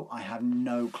go, I have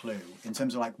no clue in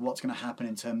terms of like what's going to happen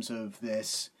in terms of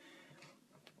this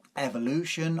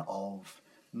evolution of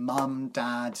mum,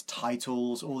 dad,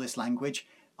 titles, all this language.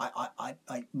 I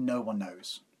no one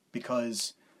knows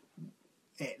because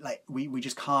we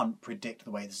just can't predict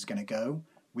the way this is going to go.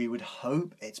 We would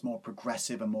hope it's more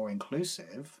progressive and more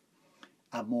inclusive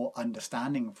and more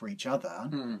understanding for each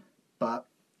other. But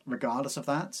regardless of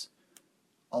that,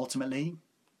 ultimately,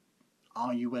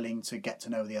 are you willing to get to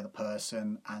know the other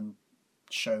person and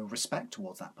show respect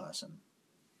towards that person?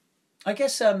 I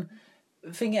guess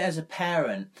thinking as a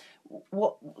parent,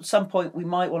 what some point we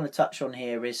might want to touch on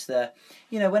here is that,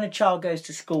 you know, when a child goes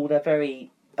to school, they're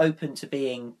very open to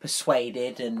being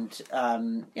persuaded, and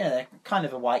you know, they're kind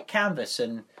of a white canvas,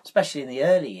 and especially in the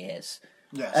early years.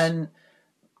 Yes.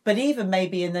 But even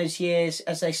maybe in those years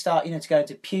as they start, you know, to go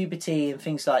into puberty and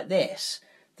things like this,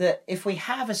 that if we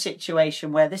have a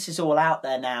situation where this is all out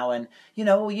there now, and you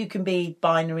know, you can be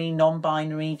binary,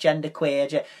 non-binary,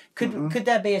 genderqueer, could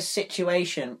there be a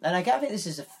situation? And I think this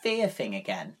is a fear thing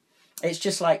again. It's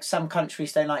just like some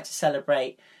countries don't like to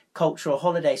celebrate cultural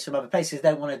holidays from other places. They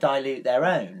don't want to dilute their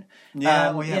own.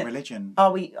 Yeah, religion.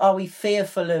 Are we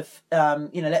fearful of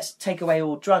you know, let's take away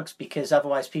all drugs because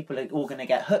otherwise people are all going to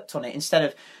get hooked on it, instead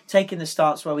of taking the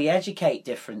stance where we educate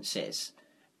differences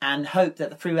and hope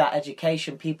that through that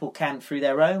education people can, through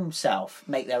their own self,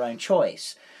 make their own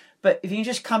choice. But if you can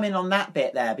just come in on that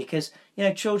bit there, because you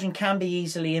know, children can be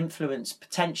easily influenced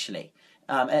potentially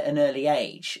at an early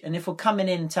age, and if we're coming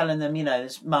in telling them, you know,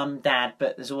 there's mum, dad,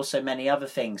 but there's also many other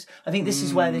things, I think this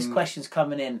is where this question's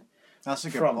coming in. That's a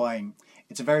good point.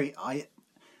 It's a very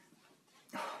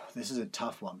this is a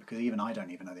tough one, because even I don't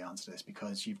even know the answer to this,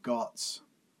 because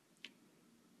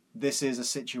this is a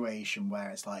situation where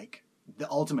it's like,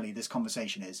 ultimately this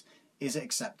conversation is it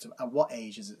acceptable? At what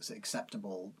age is it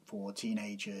acceptable for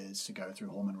teenagers to go through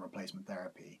hormone replacement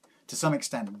therapy? To some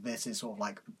extent, this is sort of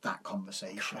like that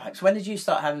conversation. Right. So when did you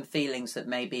start having feelings that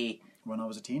maybe... When I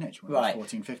was a teenager, when I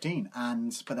was 14, 15.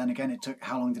 But then again,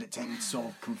 how long did it take me to sort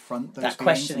of confront those that feelings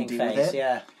questioning and deal phase, with it?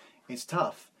 yeah. It's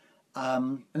tough.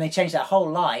 And they change their whole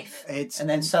life, and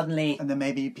then suddenly... And then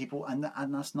maybe people... And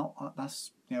that's not...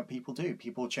 That's, you know, people do.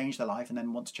 People change their life and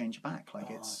then want to change it back. Like,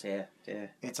 dear.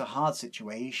 It's a hard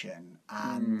situation,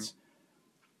 and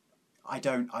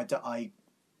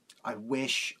I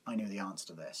wish I knew the answer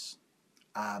to this.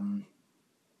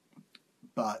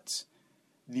 But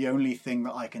the only thing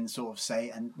that I can sort of say,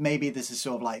 and maybe this is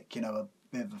sort of like, you know, a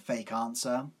bit of a fake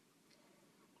answer,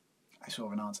 sort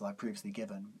of an answer that I've previously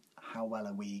given. How well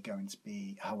are we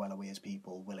as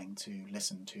people willing to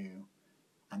listen to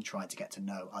and try to get to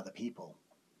know other people?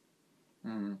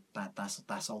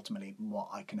 That's ultimately what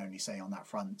I can only say on that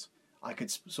front. I could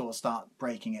sort of start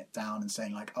breaking it down and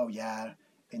saying like, oh yeah,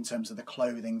 in terms of the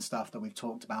clothing stuff that we've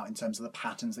talked about, in terms of the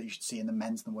patterns that you should see in the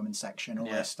men's and the women's section, all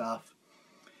this stuff.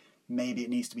 Maybe it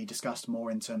needs to be discussed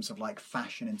more in terms of like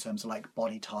fashion, in terms of like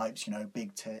body types, you know,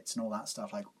 big tits and all that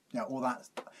stuff, like, you know, all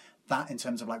that in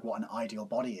terms of like what an ideal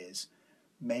body is.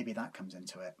 Maybe that comes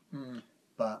into it.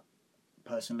 But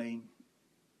personally,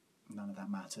 none of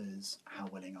that matters. How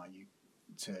willing are you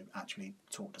to actually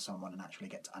talk to someone and actually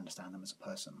get to understand them as a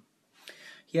person?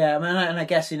 Yeah, I mean, and I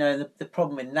guess, you know, the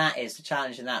problem in that is, the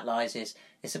challenge in that lies is,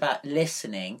 it's about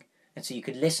listening, and so you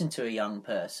could listen to a young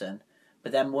person,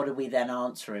 but then what are we then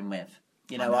answering with?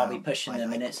 You know, are we pushing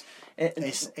them? And it's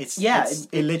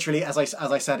literally, as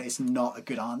I said, it's not a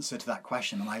good answer to that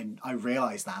question, and I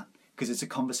realise that, because it's a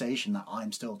conversation that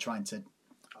I'm still trying to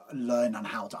learn on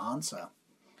how to answer.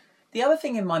 The other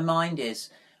thing in my mind is,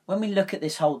 when we look at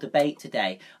this whole debate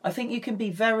today, I think you can be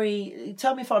very...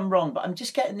 Tell me if I'm wrong, but I'm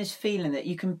just getting this feeling that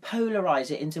you can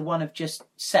polarise it into one of just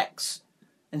sex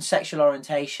and sexual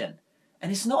orientation.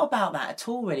 And it's not about that at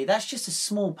all, really. That's just a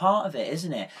small part of it,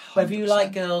 isn't it? 100%. Whether you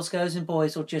like girls and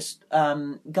boys, or just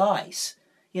guys.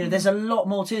 You know, there's a lot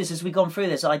more to this. As we've gone through,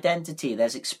 there's identity,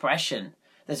 there's expression,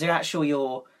 there's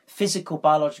your physical,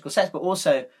 biological sex, but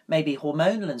also maybe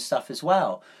hormonal and stuff as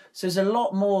well. So there's a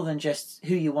lot more than just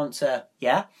who you want to,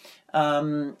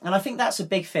 and I think that's a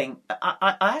big thing.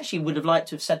 I actually would have liked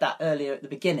to have said that earlier at the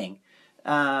beginning,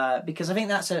 because I think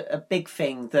that's a big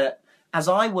thing that, as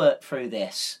I work through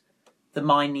this, the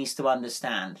mind needs to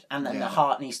understand, and then the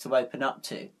heart needs to open up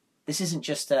to. This isn't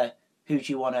just a who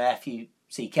do you want to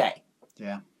F-U-C-K.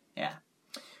 Yeah.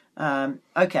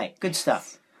 Okay, good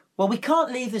stuff. Well, we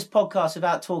can't leave this podcast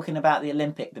without talking about the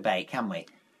Olympic debate, can we?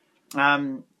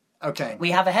 Okay. We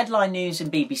have a headline news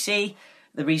in BBC.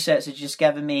 The researcher just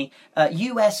given me.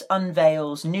 US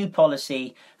unveils new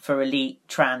policy for elite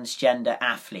transgender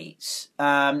athletes.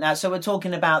 Now, so we're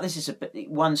talking about, this is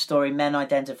one story, men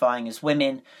identifying as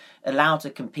women allowed to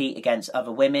compete against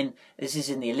other women. This is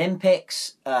in the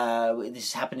Olympics. This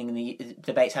is happening in the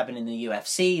debates happening in the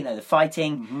UFC, you know, the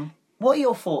fighting. Mm-hmm. What are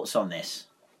your thoughts on this?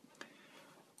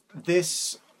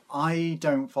 I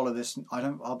don't follow this.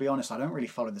 I'll be honest, I don't really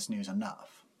follow this news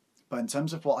enough. But in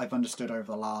terms of what I've understood over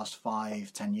the last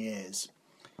 5-10 years,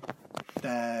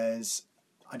 I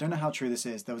don't know how true this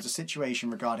is, there was a situation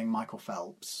regarding Michael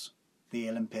Phelps, the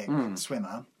Olympic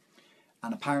swimmer,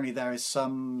 And apparently there is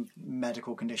some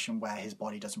medical condition where his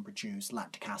body doesn't produce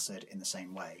lactic acid in the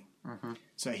same way. Mm-hmm.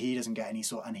 So he doesn't get any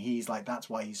and he's like, that's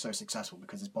why he's so successful,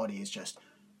 because his body is just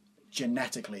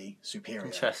genetically superior.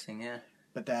 Interesting, yeah.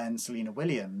 But then Serena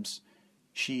Williams,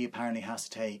 she apparently has to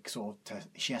take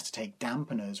she has to take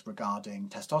dampeners regarding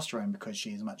testosterone because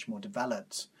she is much more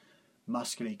developed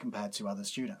muscularly compared to other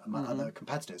other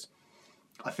competitors.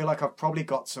 I feel like I've probably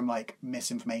got some like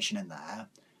misinformation in there,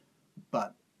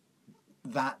 but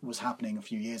that was happening a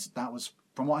few years. That was,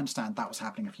 from what I understand, that was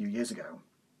happening a few years ago.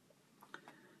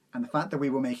 And the fact that we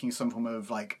were making some form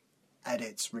of like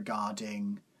edits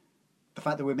regarding the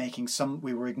fact that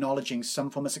we were acknowledging some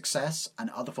form of success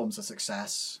and other forms of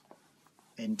success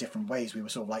in different ways. We were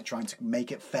sort of like trying to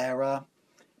make it fairer,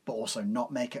 but also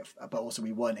not make it. But also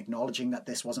we weren't acknowledging that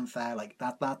this wasn't fair. Like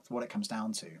that's what it comes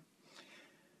down to.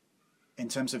 In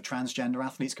terms of transgender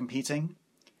athletes competing,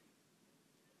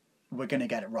 we're going to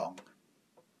get it wrong.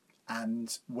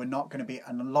 And we're not going to be,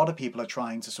 and a lot of people are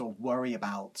trying to sort of worry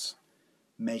about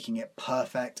making it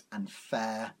perfect and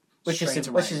fair. Which is,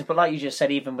 but like you just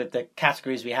said, even with the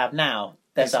categories we have now,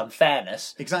 there's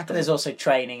unfairness. Exactly. But there's also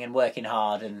training and working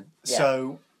hard, and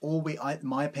so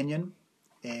my opinion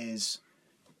is,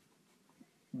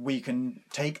 we can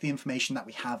take the information that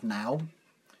we have now,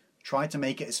 try to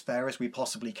make it as fair as we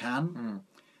possibly can,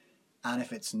 and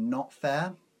if it's not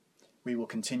fair, we will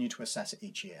continue to assess it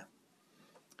each year.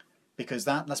 Because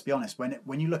let's be honest,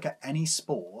 when you look at any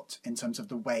sport in terms of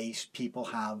the way people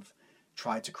have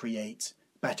tried to create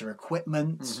better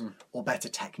equipment or better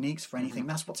techniques for anything,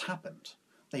 that's what's happened.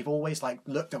 They've always like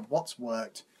looked at what's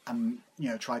worked and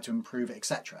tried to improve it,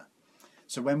 etc.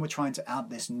 So when we're trying to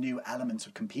add this new element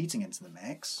of competing into the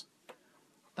mix,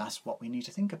 that's what we need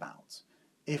to think about.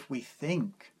 If we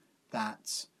think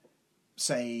that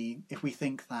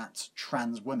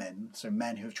trans women, so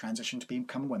men who have transitioned to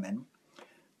become women,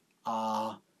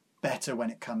 are better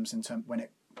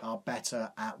are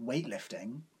better at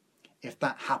weightlifting, if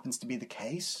that happens to be the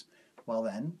case, well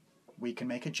then we can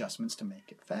make adjustments to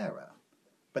make it fairer.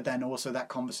 But then also that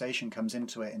conversation comes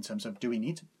into it in terms of do we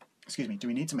need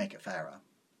to make it fairer?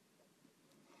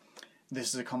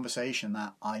 This is a conversation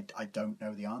that I don't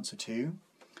know the answer to,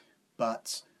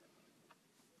 but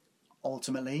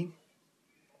ultimately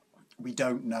we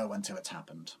don't know until it's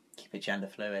happened. Keep it gender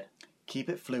fluid. Keep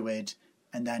it fluid,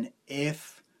 and then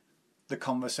if the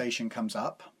conversation comes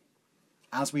up,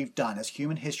 as we've done, as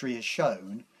human history has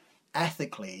shown,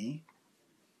 ethically,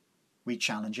 we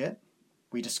challenge it,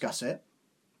 we discuss it,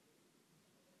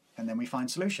 and then we find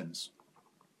solutions.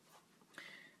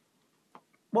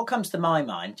 What comes to my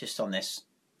mind, just on this,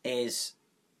 is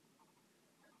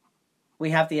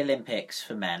we have the Olympics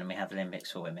for men and we have the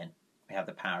Olympics for women. We have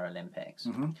the Paralympics.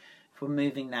 Mm-hmm. If we're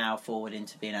moving now forward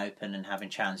into being open and having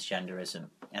transgenderism,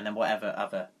 and then whatever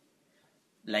other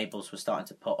labels we're starting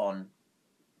to put on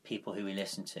people who we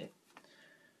listen to,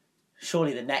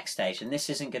 surely the next stage, and this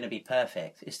isn't going to be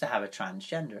perfect, is to have a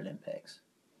transgender Olympics.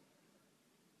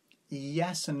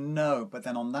 Yes and no, but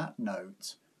then on that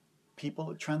note,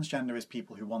 transgender is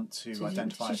people who want to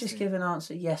identify. Did you just give an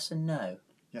answer yes and no?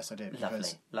 Yes, I did. Lovely.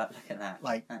 Look at that.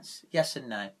 Like, that's yes and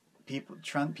no. People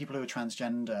who are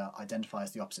transgender identify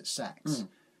as the opposite sex.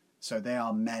 So they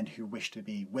are men who wish to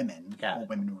be women, or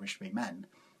women who wish to be men.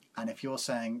 And if you're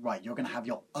saying, right, you're going to have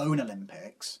your own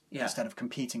Olympics instead of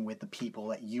competing with the people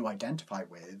that you identify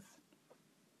with,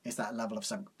 is that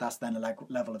that's then a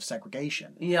level of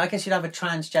segregation. Yeah, I guess you'd have a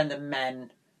transgender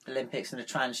men Olympics and a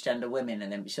transgender women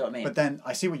Olympics. You see what I mean? But then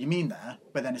I see what you mean there.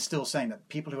 But then it's still saying that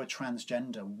people who are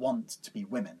transgender want to be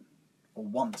women or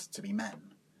want to be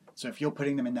men. So if you're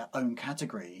putting them in their own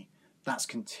category, that's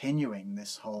continuing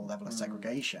this whole level of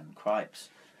segregation. Cripes.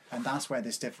 And that's where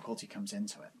this difficulty comes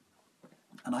into it.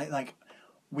 And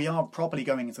we are properly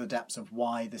going into the depths of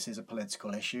why this is a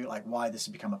political issue, like why this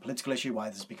has become a political issue, why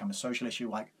this has become a social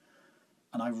issue,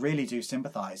 and I really do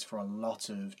sympathise for a lot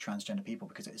of transgender people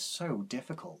because it is so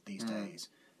difficult these days.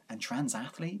 And trans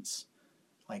athletes,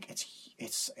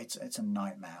 it's a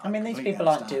nightmare. I mean, these people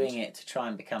aren't doing it to try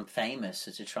and become famous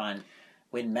or to try and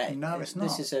win medals. No, it's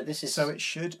not. This is so it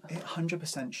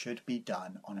 100% should be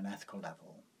done on an ethical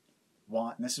level.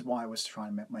 Why? And this is why I was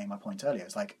trying to make my point earlier.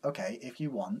 It's like, okay, if you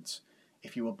were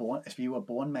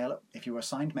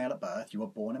assigned male at birth, you were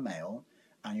born a male,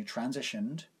 and you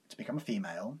transitioned to become a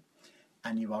female,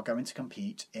 and you are going to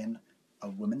compete in a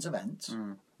women's event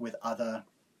with other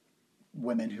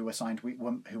women who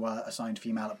are assigned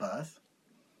female at birth,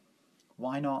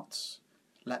 why not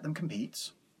let them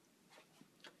compete?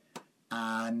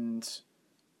 And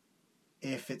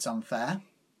if it's unfair,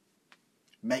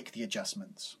 make the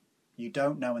adjustments. You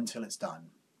don't know until it's done.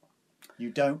 You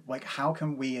don't like. How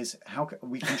can we can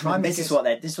try and make This is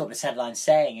what this headline's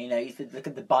saying. You know, you look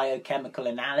at the biochemical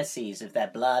analyses of their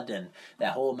blood and their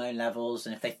hormone levels,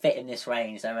 and if they fit in this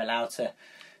range, they're allowed to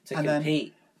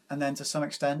compete. And then to some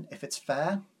extent, if it's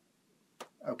fair,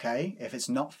 okay. If it's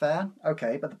not fair,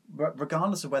 okay. But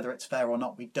regardless of whether it's fair or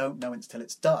not, we don't know until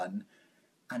it's done,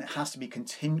 and it has to be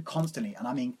constantly, and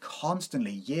I mean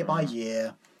constantly, year by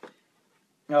year.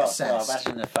 Assessed. Well,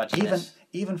 imagine the fudginess.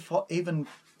 Even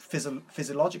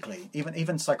physiologically,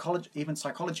 even psychologically,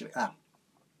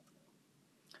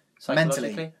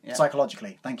 mentally, yeah.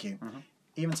 psychologically. Thank you. Mm-hmm.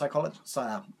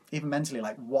 Even mentally,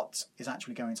 like what is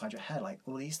actually going inside your head, like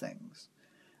all these things.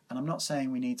 And I'm not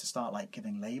saying we need to start like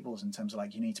giving labels in terms of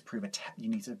like you need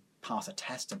to pass a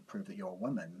test to prove that you're a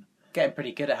woman. Getting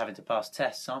pretty good at having to pass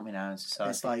tests, aren't we now in society?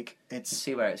 It's like you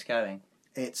see where it's going.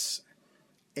 It's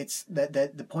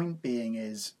the point being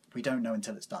is we don't know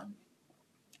until it's done.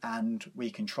 And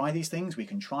we can try these things, we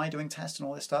can try doing tests and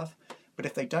all this stuff, but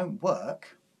if they don't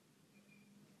work,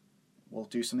 we'll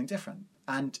do something different.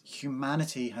 And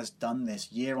humanity has done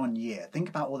this year on year. Think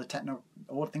about all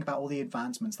the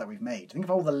advancements that we've made. Think of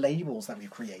all the labels that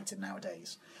we've created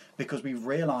nowadays. Because we've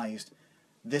realized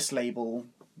this label,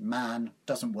 man,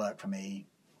 doesn't work for me.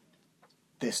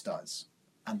 This does.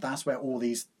 And that's where all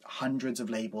these hundreds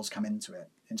of labels come into it.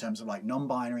 In terms of like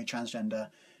non-binary, transgender,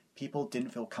 people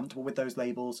didn't feel comfortable with those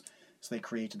labels, so they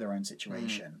created their own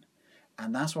situation.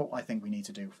 And that's what I think we need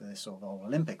to do for this sort of whole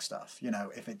Olympic stuff. You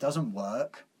know, if it doesn't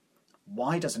work,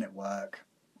 why doesn't it work?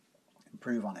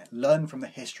 Improve on it. Learn from the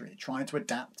history. Try to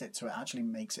adapt it so it actually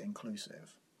makes it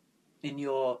inclusive. In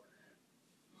your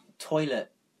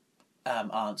toilet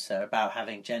answer about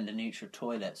having gender-neutral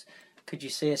toilets, could you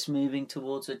see us moving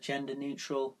towards a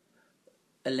gender-neutral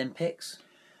Olympics?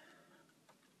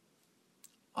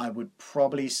 I would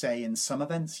probably say in some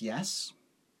events, yes.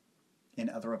 In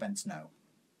other events, no.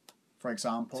 For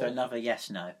example... So another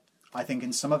yes-no. I think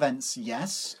in some events,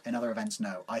 yes. In other events,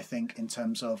 no. I think in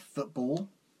terms of football,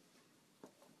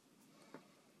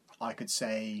 I could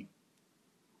say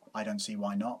I don't see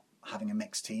why not having a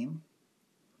mixed team.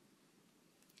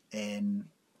 In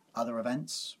other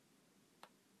events,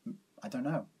 I don't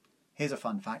know. Here's a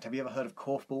fun fact. Have you ever heard of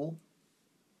korfball?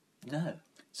 No.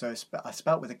 So I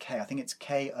spelt with a K. I think it's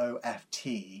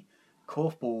K-O-F-T.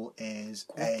 Korfball is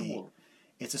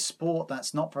it's a sport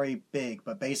that's not very big,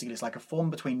 but basically it's like a form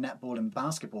between netball and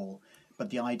basketball. But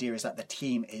the idea is that the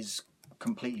team is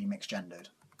completely mixed gendered.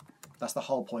 That's the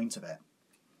whole point of it.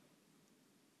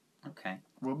 Okay.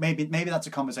 Well, maybe that's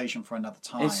a conversation for another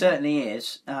time. It certainly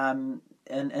is.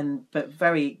 But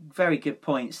very, very good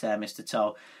points there, Mr.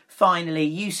 Toll. Finally,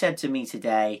 you said to me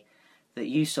today that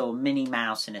you saw Minnie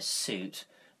Mouse in a suit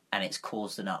and it's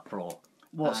caused an uproar.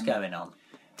 What's going on?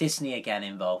 Disney again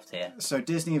involved here. So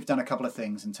Disney have done a couple of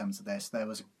things in terms of this. There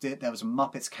was a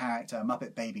Muppets character, a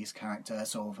Muppet Babies character,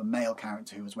 sort of a male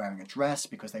character who was wearing a dress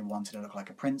because they wanted to look like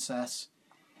a princess.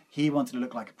 He wanted to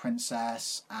look like a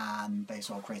princess, and they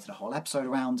sort of created a whole episode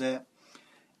around it.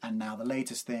 And now the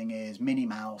latest thing is Minnie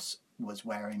Mouse was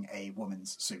wearing a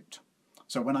woman's suit.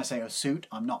 So when I say a suit,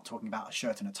 I'm not talking about a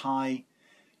shirt and a tie.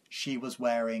 She was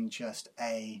wearing just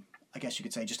I guess you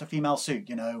could say just a female suit,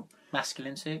 you know.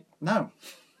 Masculine suit? No.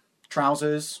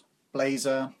 Trousers,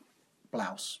 blazer,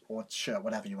 blouse, or shirt,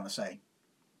 whatever you want to say.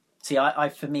 See, I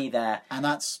for me there... And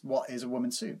that's what is a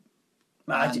woman's suit.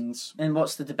 And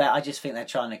what's the debate? I just think they're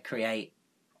trying to create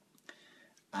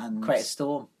a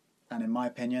storm. And in my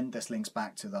opinion, this links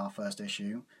back to our first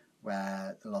issue,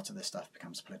 where a lot of this stuff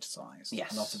becomes politicised.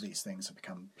 Yes. A lot of these things have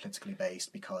become politically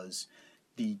based because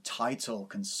the title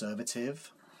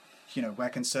conservative, you know, where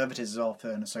conservative is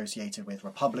often associated with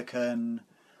Republican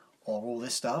or all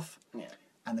this stuff. Yeah.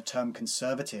 And the term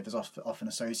conservative is often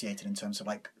associated in terms of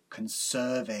like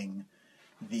conserving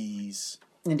these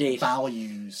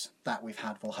values that we've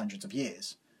had for hundreds of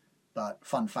years. But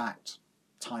fun fact,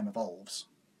 time evolves.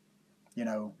 You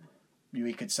know,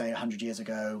 we could say 100 years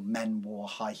ago, men wore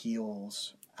high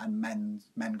heels and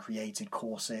men created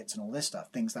corsets and all this stuff,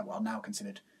 things that are now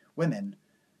considered women.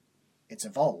 It's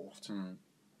evolved. Mm.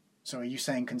 So are you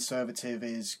saying conservative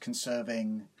is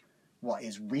conserving what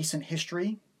is recent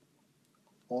history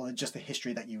or just the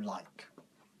history that you like?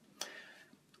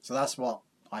 So that's what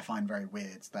I find very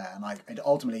weird there. And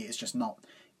ultimately, it's just not...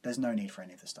 There's no need for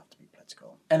any of this stuff to be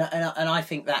political. And I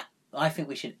think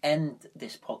we should end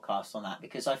this podcast on that,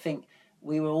 because I think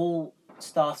we were all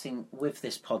starting with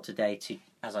this pod today to,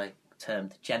 as I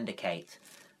termed, gendercate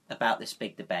about this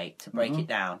big debate, to break it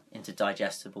down into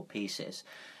digestible pieces.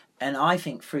 And I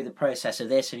think through the process of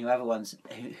this, and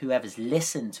whoever's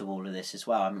listened to all of this as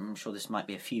well, I'm sure this might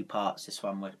be a few parts, this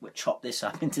one, we'll chop this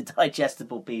up into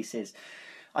digestible pieces.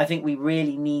 I think we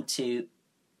really need to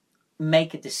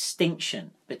make a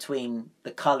distinction between the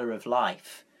colour of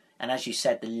life and, as you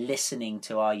said, the listening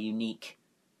to our unique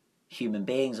human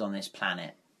beings on this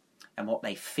planet and what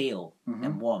they feel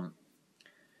and want,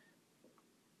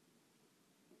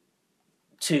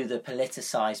 to the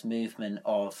politicised movement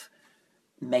of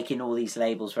making all these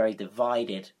labels very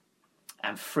divided,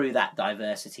 and through that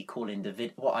diversity calling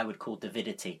what I would call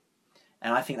dividity.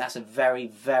 And I think that's a very,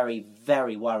 very,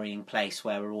 very worrying place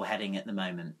where we're all heading at the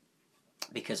moment,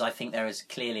 because I think there is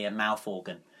clearly a mouth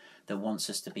organ that wants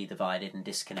us to be divided and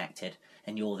disconnected,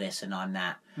 and you're this and I'm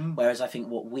that. Whereas I think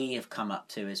what we have come up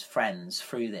to as friends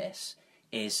through this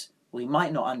is we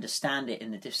might not understand it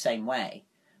in the same way,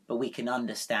 but we can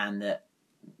understand that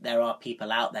there are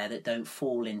people out there that don't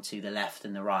fall into the left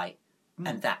and the right,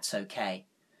 and that's okay.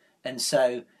 And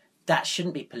so that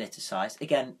shouldn't be politicised.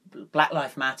 Again, Black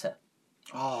Lives Matter.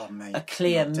 Oh, mate. A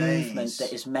clear movement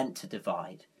that is meant to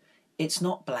divide. It's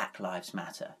not Black Lives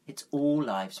Matter. It's all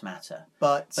lives matter.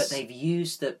 But they've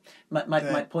used the...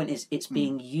 My point is, it's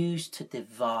being used to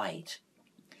divide.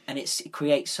 And it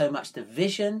creates so much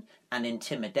division and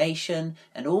intimidation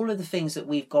and all of the things that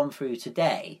we've gone through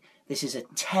today. This is a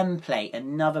template,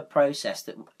 another process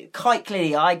that quite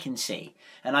clearly I can see,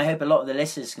 and I hope a lot of the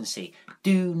listeners can see.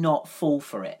 Do not fall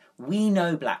for it. We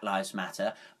know Black Lives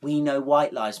Matter. We know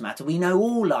White Lives Matter. We know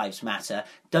all lives matter.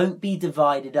 Don't be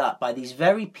divided up by these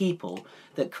very people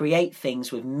that create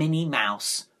things with Minnie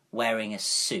Mouse wearing a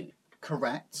suit.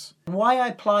 Correct. Why I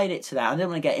applied it to that, I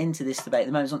don't want to get into this debate at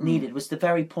the moment, it's not needed, was the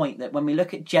very point that when we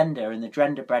look at gender and the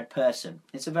gender-bred person,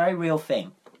 it's a very real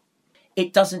thing.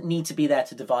 It doesn't need to be there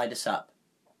to divide us up.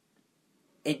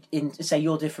 Say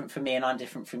you're different from me and I'm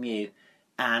different from you,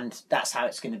 and that's how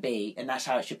it's going to be, and that's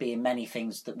how it should be in many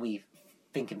things that we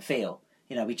think and feel.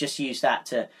 You know, we just use that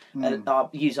to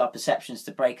use our perceptions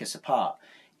to break us apart.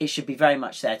 It should be very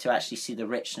much there to actually see the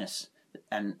richness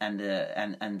and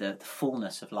the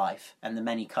fullness of life and the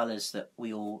many colours that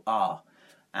we all are.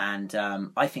 And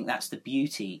I think that's the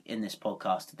beauty in this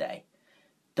podcast today.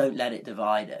 Don't let it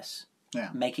divide us. Yeah.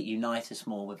 Make it unite us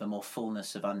more with a more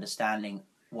fullness of understanding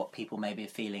what people may be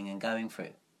feeling and going through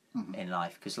in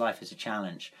life, because life is a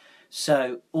challenge.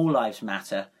 So all lives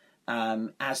matter,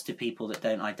 as do people that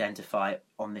don't identify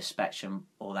on this spectrum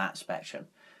or that spectrum.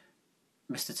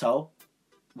 Mr. Toll,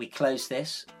 we close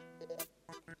this.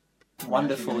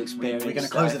 Wonderful experience. We're going to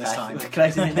close it this time. We're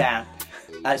closing it down.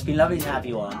 It's been lovely to have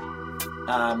you on.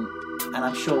 And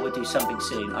I'm sure we'll do something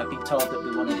soon. I've been told that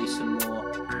we want to do some more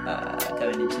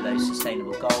going into those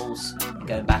sustainable goals and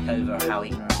going back over how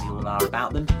ignorant we all are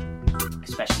about them,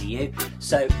 especially you.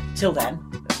 So till then,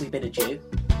 we bid adieu.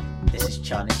 This is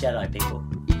China Jedi, people.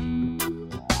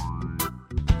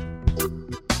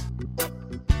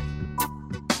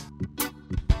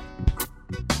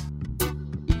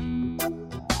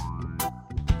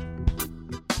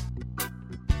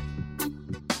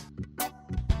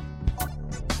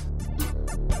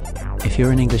 If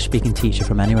you're an English-speaking teacher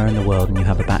from anywhere in the world and you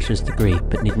have a bachelor's degree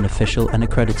but need an official and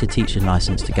accredited teaching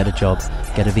license to get a job,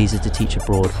 get a visa to teach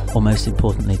abroad, or most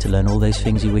importantly to learn all those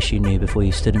things you wish you knew before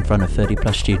you stood in front of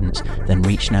 30+ students, then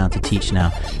reach now to Teach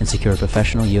Now and secure a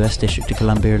professional US District of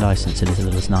Columbia license in as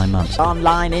little as 9 months.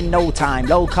 Online in no time,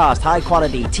 low cost, high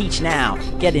quality. Teach Now.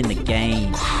 Get in the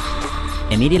game.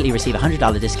 Immediately receive a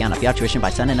 $100 discount off your tuition by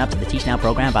signing up to the Teach Now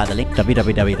program via the link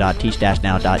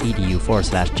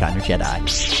www.teach-now.edu/China Jedi.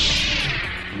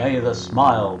 May the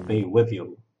smile be with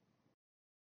you.